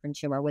neuroendocrine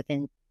tumor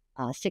within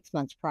 6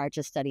 months prior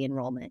to study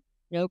enrollment.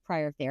 No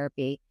prior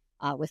therapy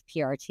with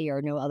PRT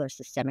or no other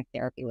systemic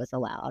therapy was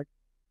allowed.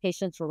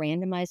 Patients were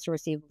randomized to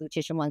receive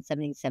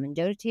lutetium-177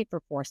 dotatate for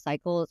 4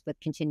 cycles with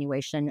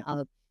continuation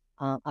of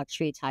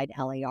octreotide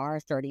LAR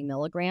 30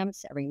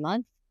 milligrams every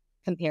month,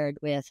 compared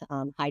with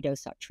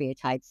high-dose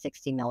octreotide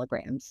 60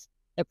 milligrams.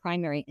 The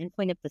primary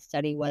endpoint of the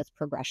study was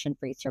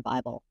progression-free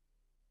survival.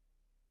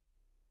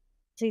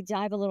 To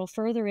dive a little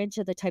further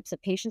into the types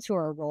of patients who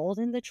are enrolled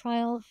in the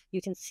trial,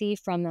 you can see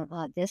from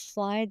this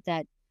slide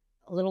that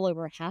a little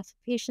over half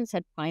of patients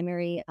had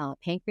primary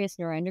pancreas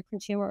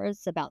neuroendocrine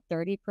tumors. About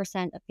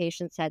 30% of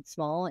patients had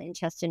small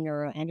intestine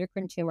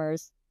neuroendocrine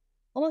tumors.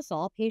 Almost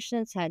all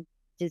patients had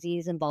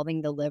disease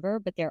involving the liver,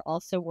 but there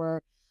also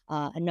were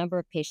a number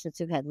of patients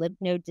who had lymph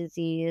node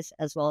disease,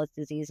 as well as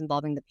disease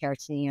involving the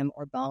peritoneum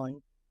or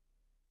bone.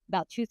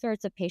 About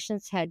 2/3 of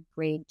patients had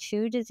grade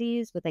 2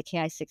 disease with a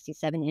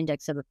Ki-67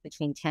 index of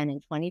between 10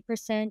 and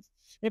 20%,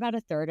 and about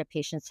 1/3 of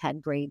patients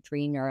had grade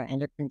 3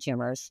 neuroendocrine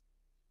tumors.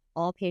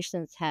 All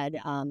patients had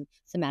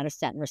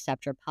somatostatin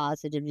receptor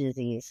positive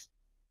disease.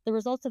 The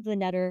results of the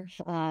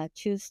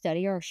NETTER-2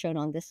 study are shown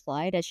on this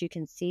slide. As you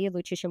can see,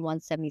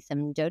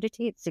 lutetium-177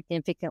 dotatate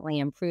significantly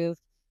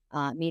improved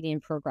median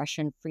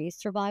progression-free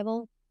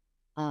survival.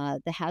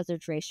 The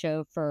hazard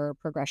ratio for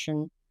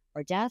progression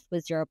or death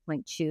was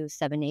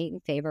 0.278 in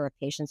favor of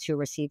patients who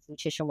received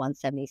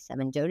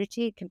lutetium-177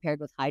 dotatate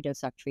compared with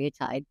high-dose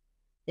octreotide.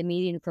 The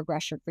median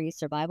progression-free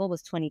survival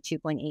was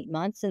 22.8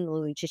 months in the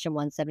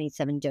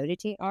lutetium-177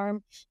 dotatate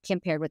arm,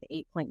 compared with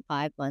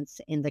 8.5 months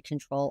in the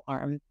control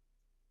arm.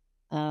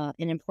 An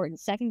important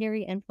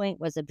secondary endpoint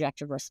was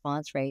objective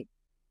response rate.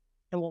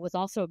 And what was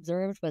also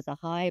observed was a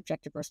high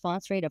objective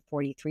response rate of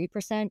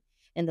 43%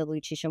 in the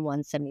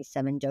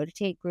lutetium-177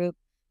 dotatate group,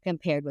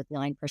 compared with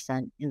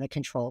 9% in the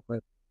control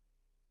group.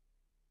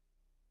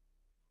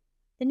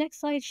 The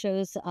next slide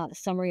shows a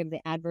summary of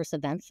the adverse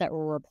events that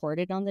were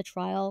reported on the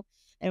trial.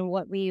 And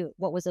what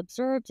was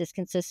observed is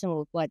consistent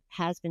with what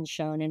has been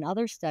shown in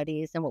other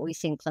studies and what we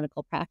see in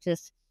clinical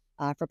practice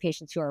for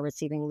patients who are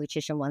receiving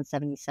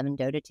lutetium-177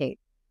 dotatate.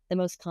 The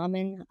most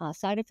common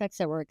side effects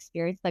that were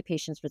experienced by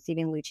patients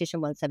receiving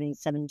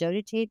lutetium-177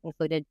 dotatate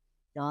included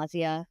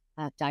nausea,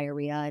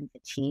 diarrhea, and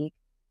fatigue.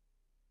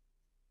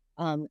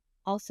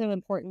 Also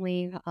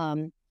importantly,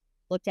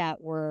 looked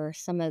at were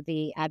some of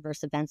the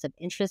adverse events of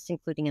interest,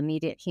 including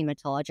immediate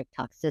hematologic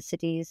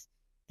toxicities.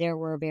 There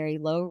were very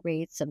low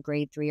rates of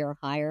grade 3 or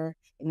higher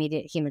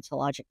immediate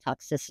hematologic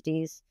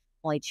toxicities.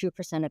 Only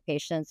 2% of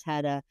patients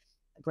had a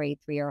grade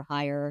 3 or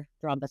higher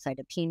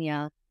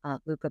thrombocytopenia,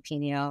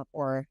 leukopenia,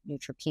 or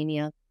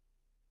neutropenia.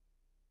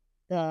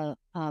 The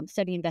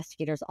study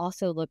investigators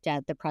also looked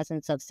at the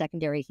presence of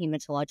secondary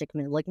hematologic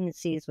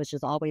malignancies, which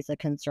is always a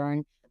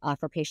concern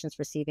for patients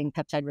receiving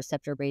peptide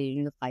receptor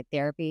radionuclide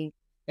therapy.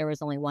 There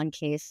was only one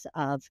case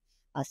of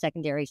a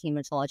secondary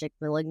hematologic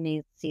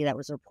malignancy that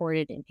was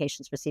reported in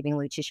patients receiving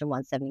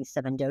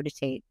lutetium-177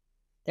 dotatate.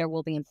 There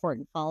will be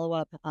important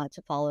follow-up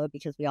to follow,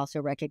 because we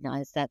also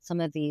recognize that some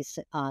of these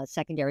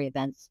secondary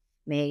events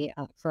may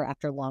occur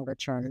after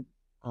longer-term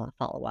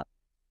follow-up.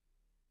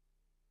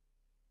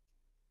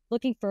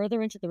 Looking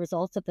further into the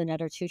results of the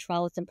NETTER-2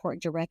 trial, it's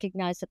important to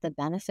recognize that the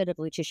benefit of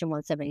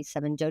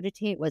lutetium-177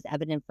 dotatate was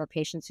evident for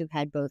patients who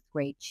had both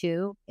grade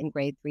 2 and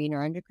grade 3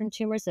 neuroendocrine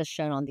tumors, as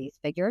shown on these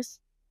figures.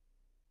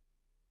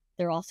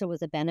 There also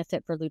was a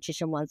benefit for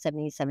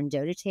lutetium-177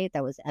 dotatate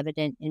that was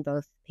evident in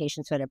both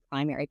patients who had a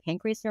primary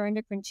pancreas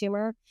neuroendocrine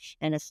tumor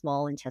and a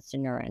small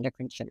intestine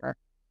neuroendocrine tumor.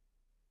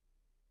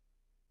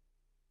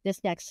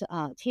 This next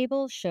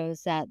table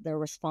shows that the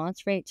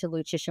response rate to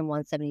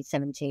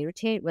lutetium-177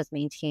 dotatate was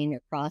maintained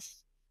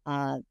across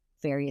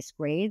various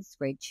grades,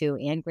 grade 2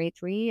 and grade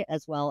 3,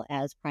 as well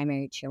as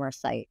primary tumor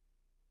site.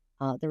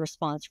 The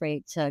response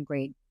rate to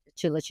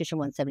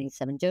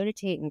lutetium-177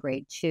 dotatate in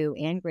grade 2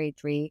 and grade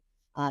 3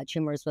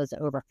 tumors was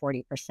over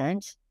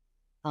 40%.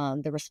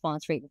 The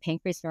response rate in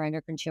pancreas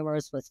neuroendocrine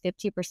tumors was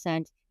 50%.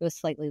 It was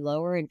slightly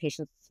lower in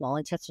patients with small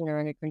intestine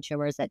neuroendocrine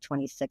tumors at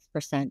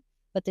 26%,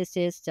 but this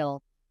is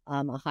still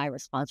a high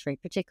response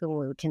rate, particularly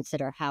when we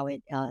consider how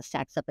it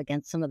stacks up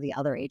against some of the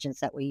other agents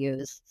that we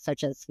use,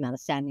 such as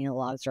somatostatin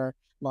analogs or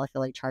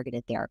molecularly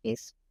targeted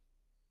therapies.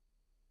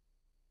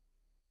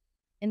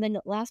 In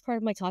the last part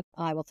of my talk,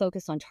 I will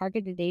focus on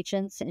targeted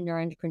agents in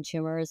neuroendocrine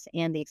tumors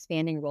and the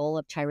expanding role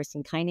of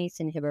tyrosine kinase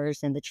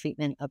inhibitors in the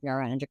treatment of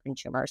neuroendocrine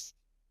tumors.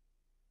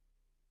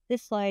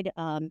 This slide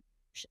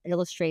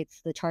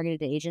illustrates the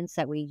targeted agents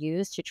that we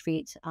use to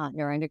treat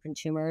neuroendocrine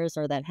tumors,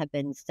 or that have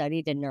been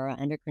studied in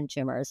neuroendocrine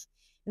tumors.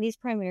 And these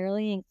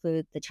primarily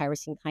include the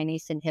tyrosine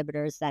kinase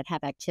inhibitors that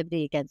have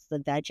activity against the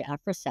VEGF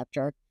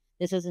receptor.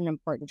 This is an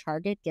important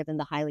target given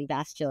the highly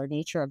vascular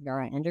nature of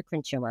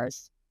neuroendocrine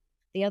tumors.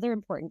 The other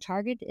important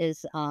target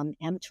is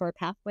mTOR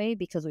pathway,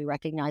 because we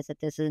recognize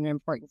that this is an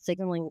important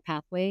signaling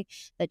pathway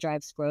that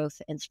drives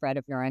growth and spread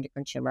of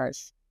neuroendocrine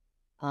tumors.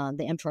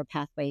 The mTOR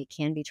pathway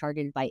can be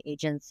targeted by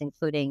agents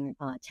including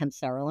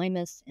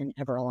temsirolimus and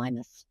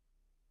everolimus.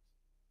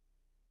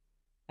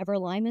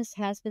 Everolimus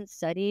has been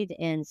studied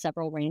in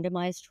several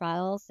randomized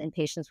trials in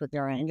patients with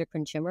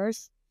neuroendocrine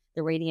tumors.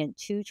 The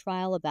RADIANT-2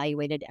 trial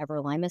evaluated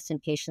everolimus in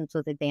patients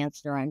with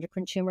advanced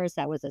neuroendocrine tumors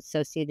that was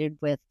associated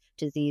with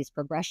disease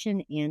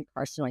progression and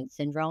carcinoid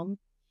syndrome.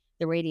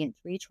 The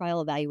RADIANT-3 trial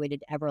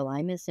evaluated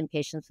everolimus in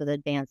patients with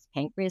advanced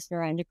pancreas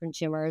neuroendocrine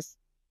tumors.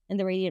 And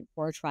the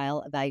RADIANT-4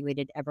 trial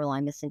evaluated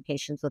everolimus in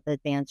patients with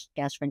advanced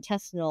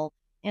gastrointestinal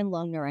and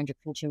lung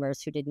neuroendocrine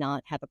tumors who did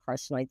not have a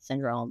carcinoid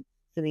syndrome.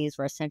 So these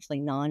were essentially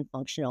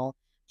non-functional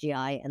GI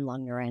and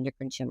lung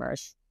neuroendocrine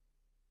tumors.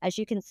 As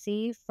you can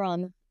see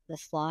from the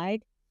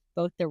slide,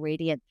 both the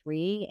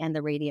RADIANT-3 and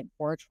the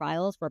RADIANT-4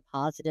 trials were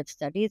positive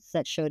studies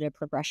that showed a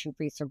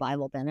progression-free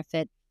survival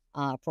benefit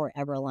for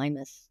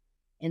everolimus.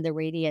 In the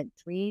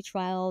RADIANT-3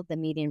 trial, the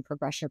median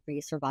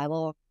progression-free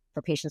survival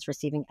for patients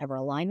receiving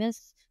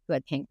everolimus who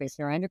had pancreas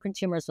neuroendocrine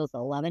tumors was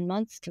 11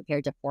 months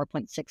compared to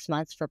 4.6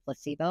 months for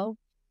placebo.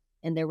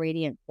 In the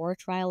RADIANT-4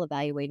 trial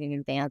evaluating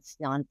advanced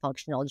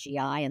non-functional GI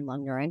and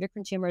lung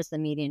neuroendocrine tumors, the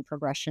median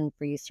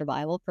progression-free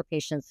survival for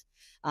patients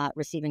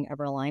receiving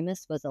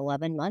everolimus was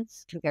 11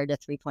 months compared to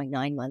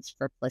 3.9 months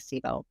for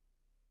placebo.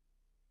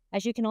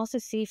 As you can also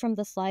see from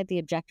the slide, the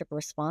objective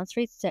response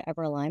rates to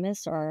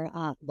everolimus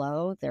are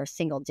low. They're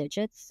single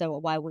digits. So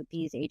while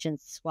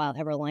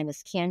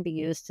everolimus can be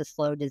used to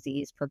slow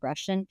disease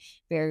progression,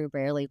 very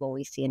rarely will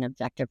we see an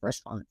objective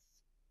response.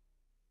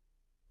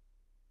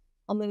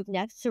 I'll move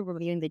next to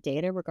reviewing the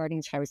data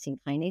regarding tyrosine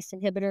kinase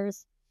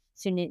inhibitors.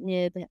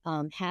 Sunitinib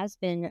has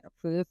been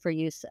approved for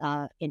use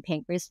in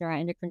pancreas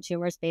neuroendocrine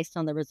tumors based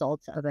on the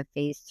results of a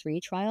phase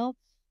 3 trial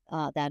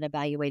that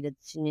evaluated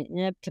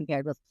sunitinib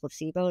compared with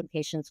placebo in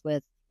patients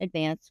with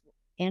advanced,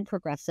 and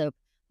progressive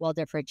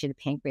well-differentiated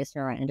pancreas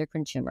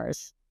neuroendocrine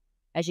tumors.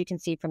 As you can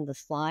see from the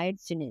slide,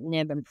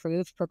 sunitinib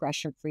improved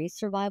progression-free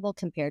survival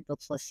compared with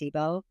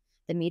placebo.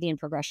 The median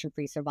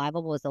progression-free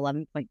survival was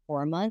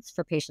 11.4 months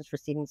for patients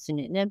receiving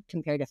sunitinib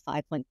compared to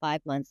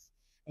 5.5 months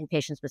in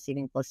patients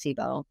receiving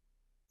placebo.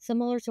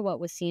 Similar to what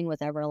was seen with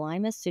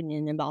everolimus,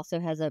 sunitinib also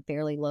has a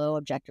fairly low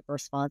objective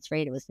response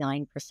rate. It was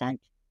 9%.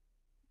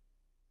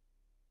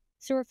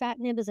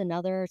 Surufatinib is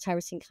another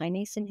tyrosine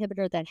kinase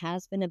inhibitor that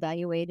has been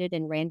evaluated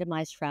in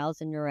randomized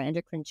trials in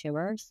neuroendocrine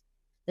tumors.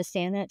 The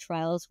SANET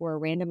trials were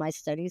randomized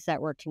studies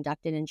that were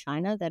conducted in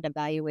China that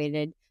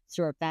evaluated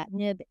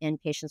surufatinib in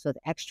patients with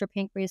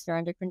extra-pancreatic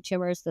neuroendocrine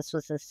tumors. This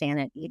was the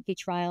SANET-ep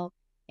trial,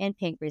 and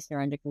pancreas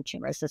neuroendocrine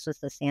tumors. This was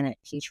the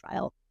SANET-p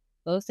trial.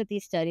 Both of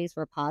these studies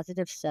were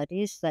positive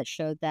studies that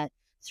showed that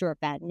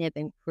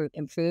surufatinib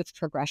improved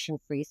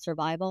progression-free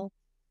survival.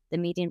 The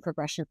median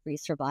progression-free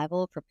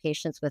survival for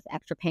patients with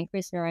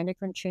extra-pancreatic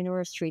neuroendocrine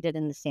tumors treated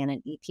in the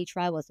SANET-ep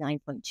trial was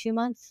 9.2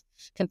 months,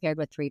 compared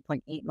with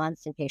 3.8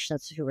 months in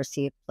patients who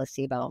received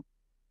placebo.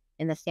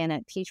 In the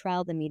SANET-p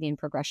trial, the median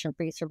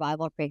progression-free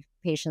survival for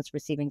patients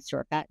receiving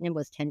surufatinib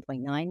was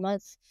 10.9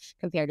 months,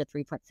 compared to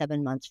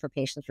 3.7 months for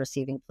patients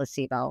receiving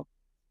placebo.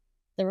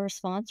 The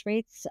response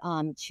rates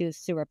to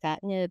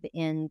surufatinib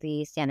in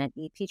the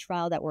SANET-ep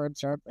trial that were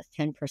observed was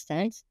 10%,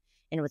 and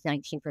it was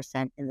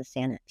 19% in the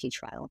SANET-p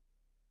trial.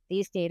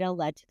 These data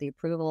led to the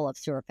approval of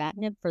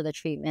surufatinib for the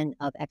treatment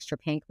of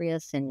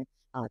extra-pancreas and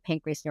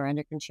pancreas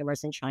neuroendocrine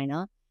tumors in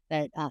China,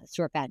 but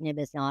surufatinib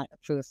is not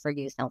approved for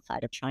use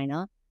outside of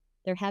China.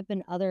 There have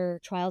been other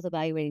trials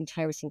evaluating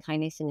tyrosine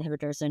kinase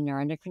inhibitors in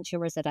neuroendocrine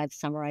tumors that I've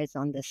summarized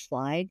on this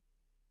slide.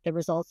 The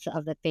results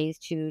of the phase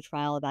 2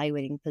 trial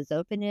evaluating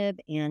pazopanib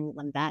and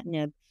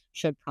lenvatinib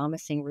showed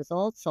promising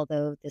results,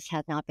 although this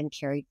had not been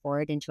carried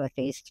forward into a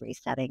phase 3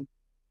 setting.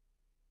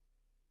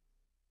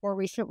 More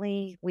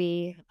recently,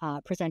 we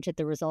presented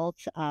the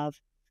results of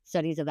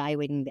studies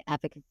evaluating the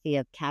efficacy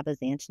of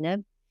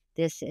cabozantinib.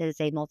 This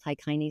is a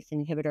multi-kinase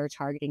inhibitor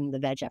targeting the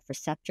VEGF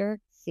receptor,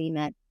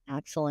 c-MET,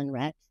 AXL, and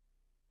RET.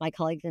 My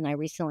colleagues and I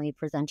recently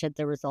presented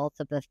the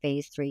results of the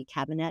phase 3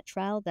 CABINET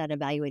trial that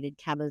evaluated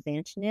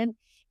cabozantinib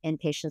in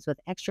patients with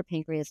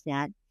extra-pancreas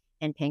NET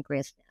and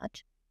pancreas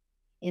NET.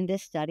 In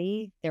this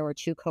study, there were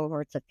two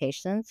cohorts of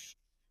patients,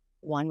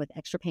 one with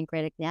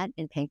extra-pancreatic NET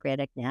and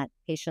pancreatic NET.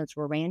 Patients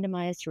were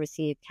randomized to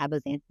receive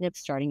cabozantinib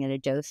starting at a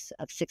dose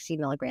of 60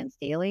 milligrams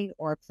daily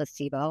or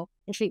placebo,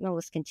 and treatment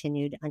was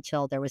continued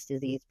until there was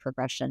disease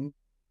progression.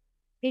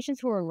 Patients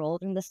who were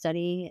enrolled in the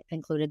study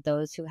included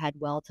those who had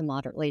well to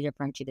moderately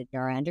differentiated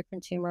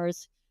neuroendocrine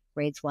tumors.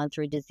 Grades 1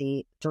 through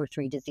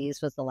 3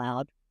 disease was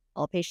allowed.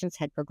 All patients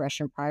had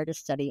progression prior to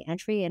study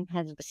entry and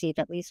had received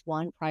at least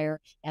one prior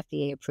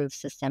FDA-approved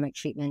systemic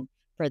treatment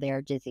for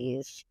their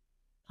disease.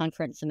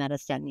 Concurrent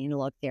somatostatin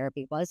analog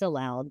therapy was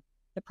allowed.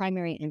 The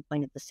primary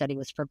endpoint of the study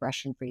was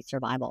progression-free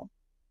survival.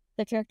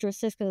 The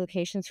characteristics of the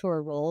patients who were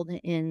enrolled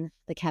in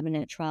the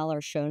CABINET trial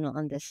are shown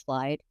on this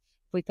slide.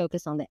 If we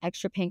focus on the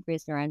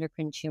extra-pancreas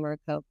neuroendocrine tumor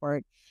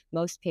cohort,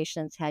 most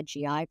patients had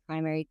GI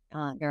primary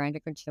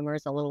neuroendocrine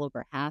tumors. A little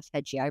over half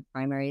had GI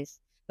primaries.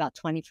 About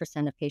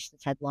 20% of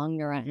patients had lung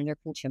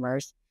neuroendocrine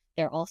tumors.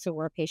 There also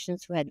were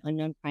patients who had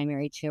unknown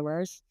primary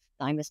tumors,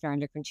 thymus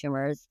neuroendocrine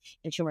tumors,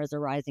 and tumors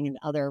arising in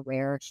other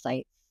rare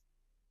sites.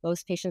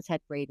 Most patients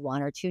had grade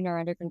 1 or 2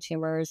 neuroendocrine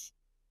tumors,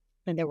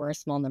 and there were a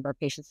small number of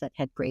patients that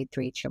had grade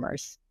 3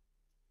 tumors.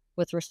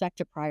 With respect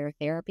to prior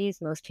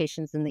therapies, most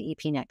patients in the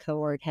EP-NET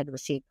cohort had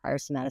received prior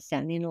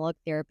somatostatin analog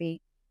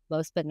therapy.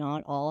 Most but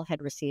not all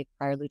had received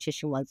prior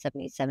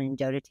lutetium-177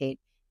 dotatate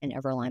and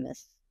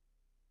everolimus.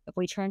 If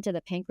we turn to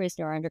the pancreas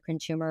neuroendocrine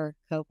tumor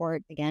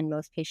cohort, again,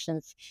 most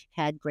patients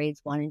had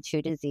grades 1 and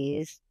 2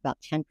 disease. About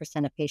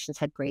 10% of patients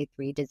had grade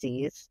 3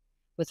 disease.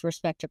 With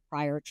respect to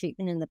prior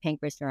treatment in the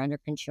pancreas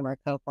neuroendocrine tumor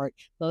cohort,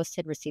 most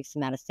had received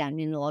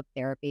somatostatin analog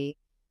therapy.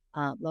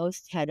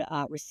 Most had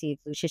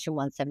received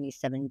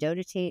lutetium-177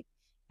 dotatate,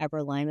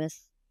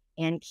 everolimus,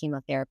 and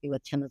chemotherapy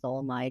with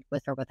temozolomide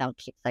with or without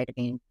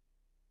capecitabine.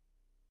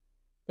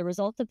 The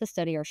results of the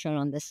study are shown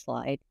on this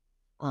slide.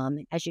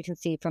 As you can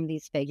see from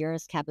these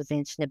figures,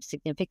 cabozantinib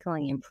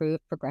significantly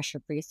improved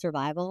progression-free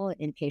survival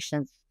in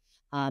patients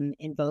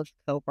in both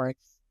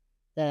cohorts.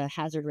 The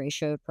hazard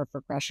ratio for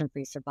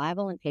progression-free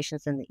survival in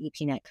patients in the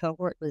EP-NET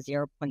cohort was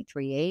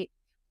 0.38,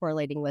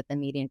 correlating with a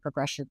median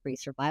progression-free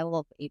survival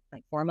of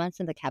 8.4 months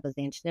in the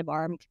cabozantinib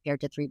arm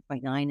compared to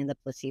 3.9 in the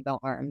placebo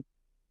arm.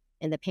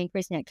 In the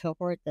pancreas NET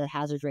cohort, the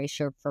hazard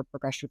ratio for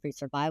progression-free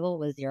survival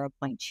was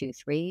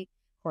 0.23,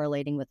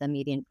 correlating with a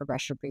median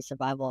progression-free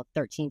survival of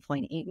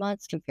 13.8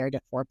 months compared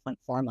to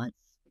 4.4 months.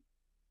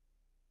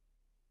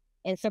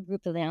 In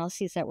subgroup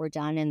analyses that were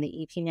done in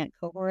the EP-NET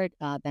cohort,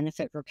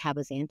 benefit for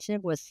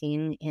cabozantinib was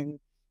seen in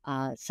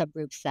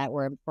subgroups that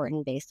were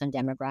important based on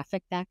demographic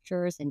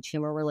factors and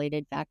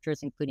tumor-related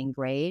factors, including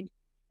grade,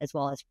 as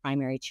well as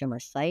primary tumor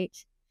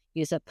site,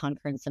 use of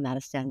concurrent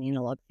somatostatin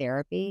analog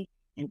therapy,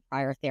 and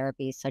prior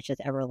therapies such as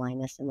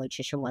everolimus and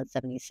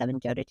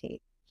lutetium-177 dotatate.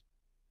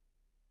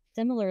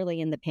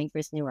 Similarly, in the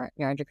pancreas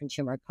neuroendocrine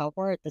tumor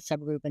cohort, the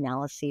subgroup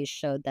analyses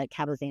showed that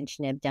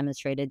cabozantinib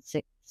demonstrated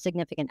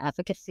significant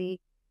efficacy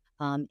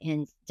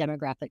in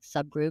demographic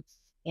subgroups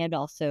and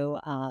also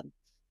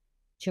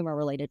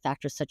tumor-related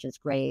factors such as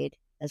grade,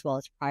 as well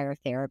as prior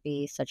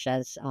therapy such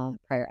as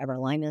prior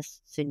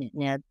everolimus,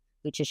 sunitinib,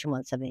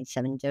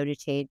 lutetium-177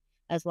 dotatate,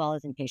 as well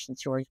as in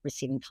patients who are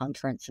receiving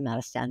concurrent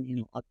somatostatin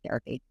analog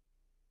therapy.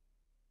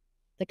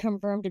 The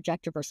confirmed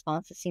objective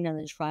responses seen in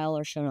the trial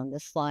are shown on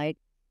this slide.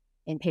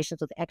 In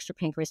patients with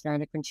extra-pancreatic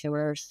neuroendocrine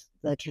tumors,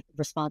 the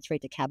response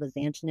rate to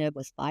cabozantinib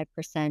was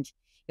 5%.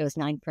 It was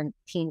 19%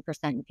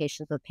 in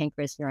patients with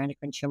pancreas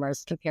neuroendocrine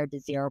tumors compared to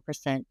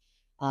 0%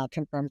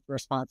 confirmed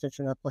responses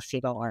in the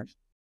placebo arm.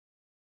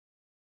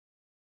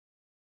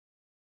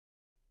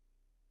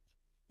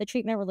 The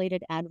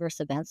treatment-related adverse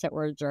events that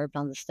were observed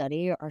on the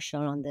study are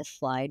shown on this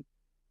slide.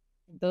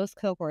 In both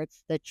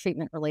cohorts, the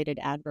treatment-related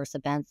adverse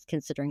events,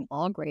 considering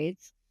all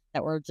grades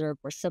that were observed,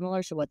 were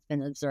similar to what's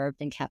been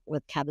observed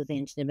with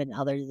cabozantinib in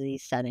other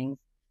disease settings.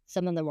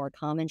 Some of the more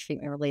common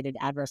treatment-related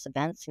adverse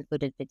events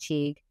included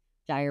fatigue,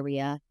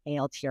 diarrhea,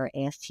 ALT or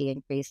AST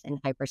increase, and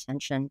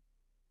hypertension.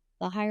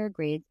 The higher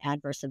grade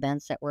adverse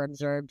events that were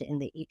observed in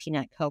the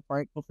EPNET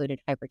cohort included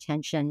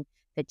hypertension,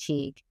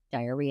 fatigue,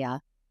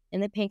 diarrhea.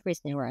 In the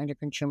pancreas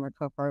neuroendocrine tumor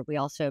cohort, we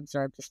also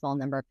observed a small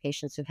number of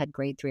patients who had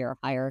grade 3 or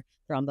higher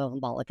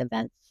thromboembolic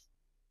events.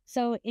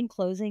 So in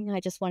closing, I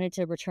just wanted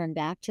to return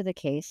back to the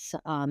case,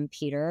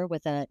 Peter,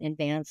 with an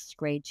advanced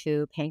grade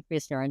 2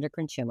 pancreas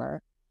neuroendocrine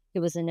tumor,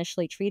 who was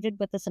initially treated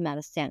with the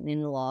somatostatin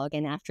analog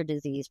and after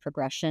disease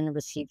progression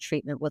received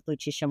treatment with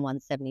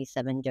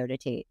lutetium-177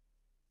 dotatate.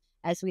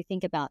 As we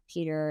think about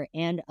Peter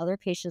and other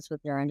patients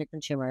with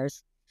neuroendocrine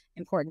tumors,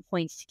 important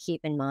points to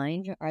keep in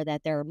mind are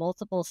that there are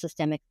multiple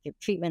systemic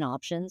treatment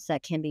options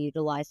that can be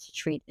utilized to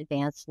treat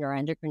advanced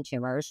neuroendocrine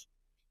tumors.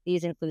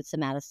 These include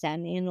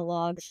somatostatin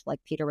analogs, like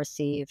Peter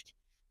received,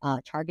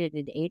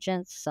 targeted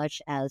agents such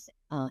as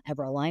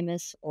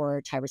everolimus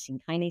or tyrosine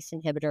kinase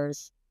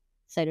inhibitors,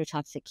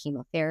 cytotoxic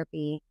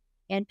chemotherapy,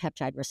 and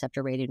peptide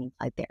receptor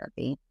radionuclide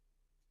therapy.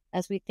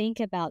 As we think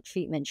about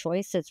treatment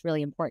choice, it's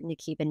really important to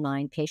keep in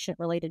mind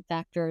patient-related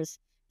factors,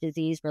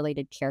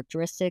 disease-related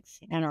characteristics,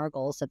 and our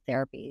goals of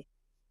therapy.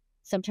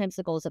 Sometimes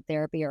the goals of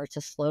therapy are to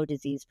slow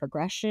disease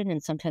progression,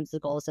 and sometimes the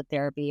goals of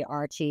therapy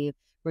are to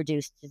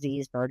reduce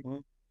disease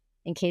burden.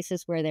 In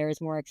cases where there is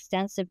more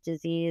extensive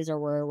disease or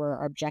where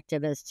our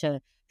objective is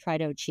to try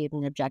to achieve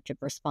an objective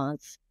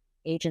response,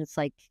 agents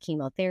like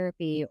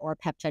chemotherapy or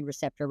peptide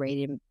receptor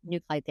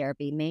radionuclide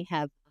therapy may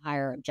have a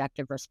higher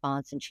objective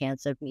response and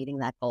chance of meeting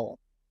that goal.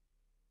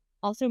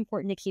 Also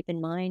important to keep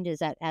in mind is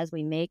that as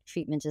we make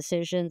treatment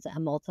decisions, a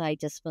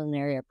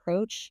multidisciplinary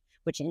approach,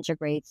 which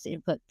integrates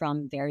input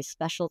from various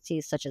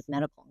specialties such as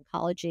medical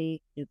oncology,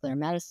 nuclear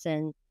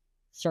medicine,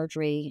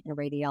 surgery, and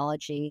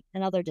radiology,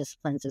 and other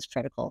disciplines is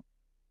critical.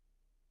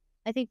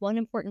 I think one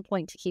important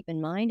point to keep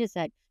in mind is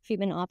that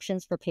treatment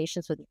options for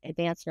patients with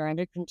advanced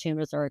neuroendocrine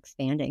tumors are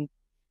expanding.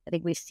 I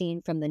think we've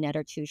seen from the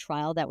NETTER-2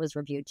 trial that was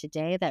reviewed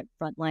today that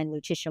frontline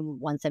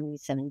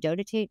lutetium-177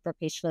 dotatate for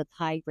patients with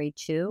high grade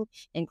 2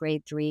 and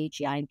grade 3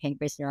 GI and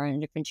pancreas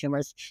neuroendocrine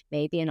tumors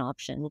may be an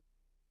option.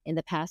 In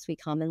the past, we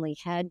commonly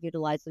had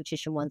utilized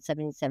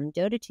lutetium-177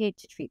 dotatate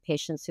to treat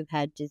patients who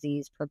had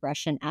disease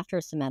progression after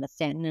a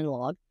somatostatin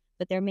analog,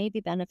 but there may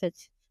be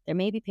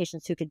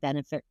patients who could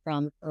benefit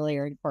from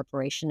earlier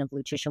incorporation of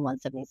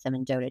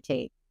lutetium-177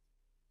 dotatate.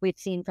 We've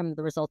seen from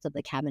the results of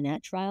the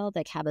CABINET trial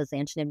that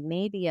cabozantinib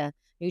may be a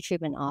new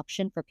treatment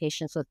option for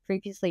patients with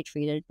previously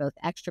treated both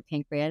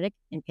extra-pancreatic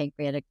and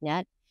pancreatic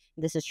NET.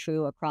 This is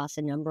true across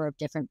a number of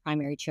different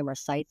primary tumor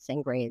sites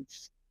and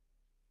grades.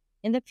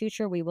 In the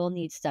future, we will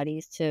need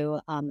studies to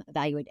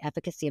evaluate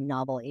efficacy of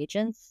novel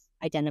agents,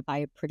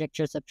 identify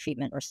predictors of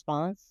treatment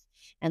response,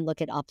 and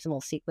look at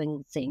optimal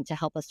sequencing to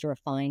help us to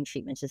refine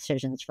treatment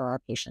decisions for our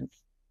patients.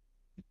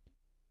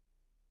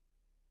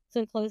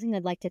 So in closing,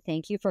 I'd like to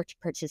thank you for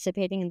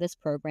participating in this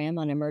program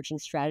on emerging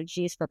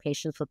strategies for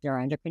patients with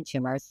neuroendocrine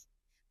tumors.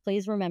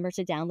 Please remember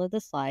to download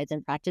the slides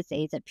and practice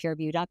aids at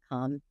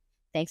peerview.com.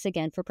 Thanks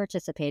again for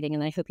participating,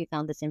 and I hope you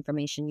found this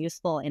information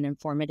useful and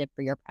informative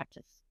for your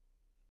practice.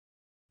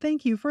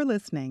 Thank you for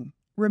listening.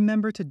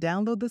 Remember to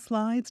download the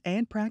slides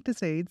and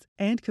practice aids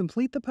and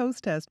complete the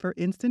post-test for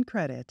instant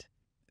credit.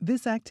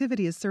 This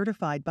activity is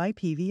certified by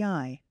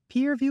PVI,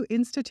 PeerView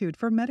Institute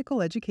for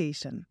Medical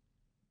Education.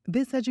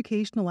 This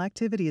educational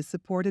activity is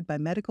supported by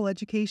medical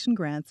education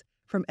grants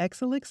from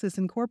Exelixis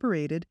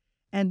Incorporated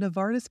and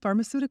Novartis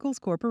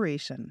Pharmaceuticals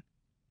Corporation.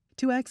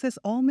 To access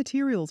all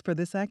materials for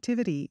this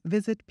activity,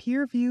 visit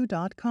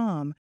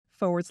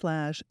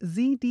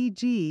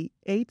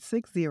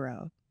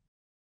peerview.com/ZDG860.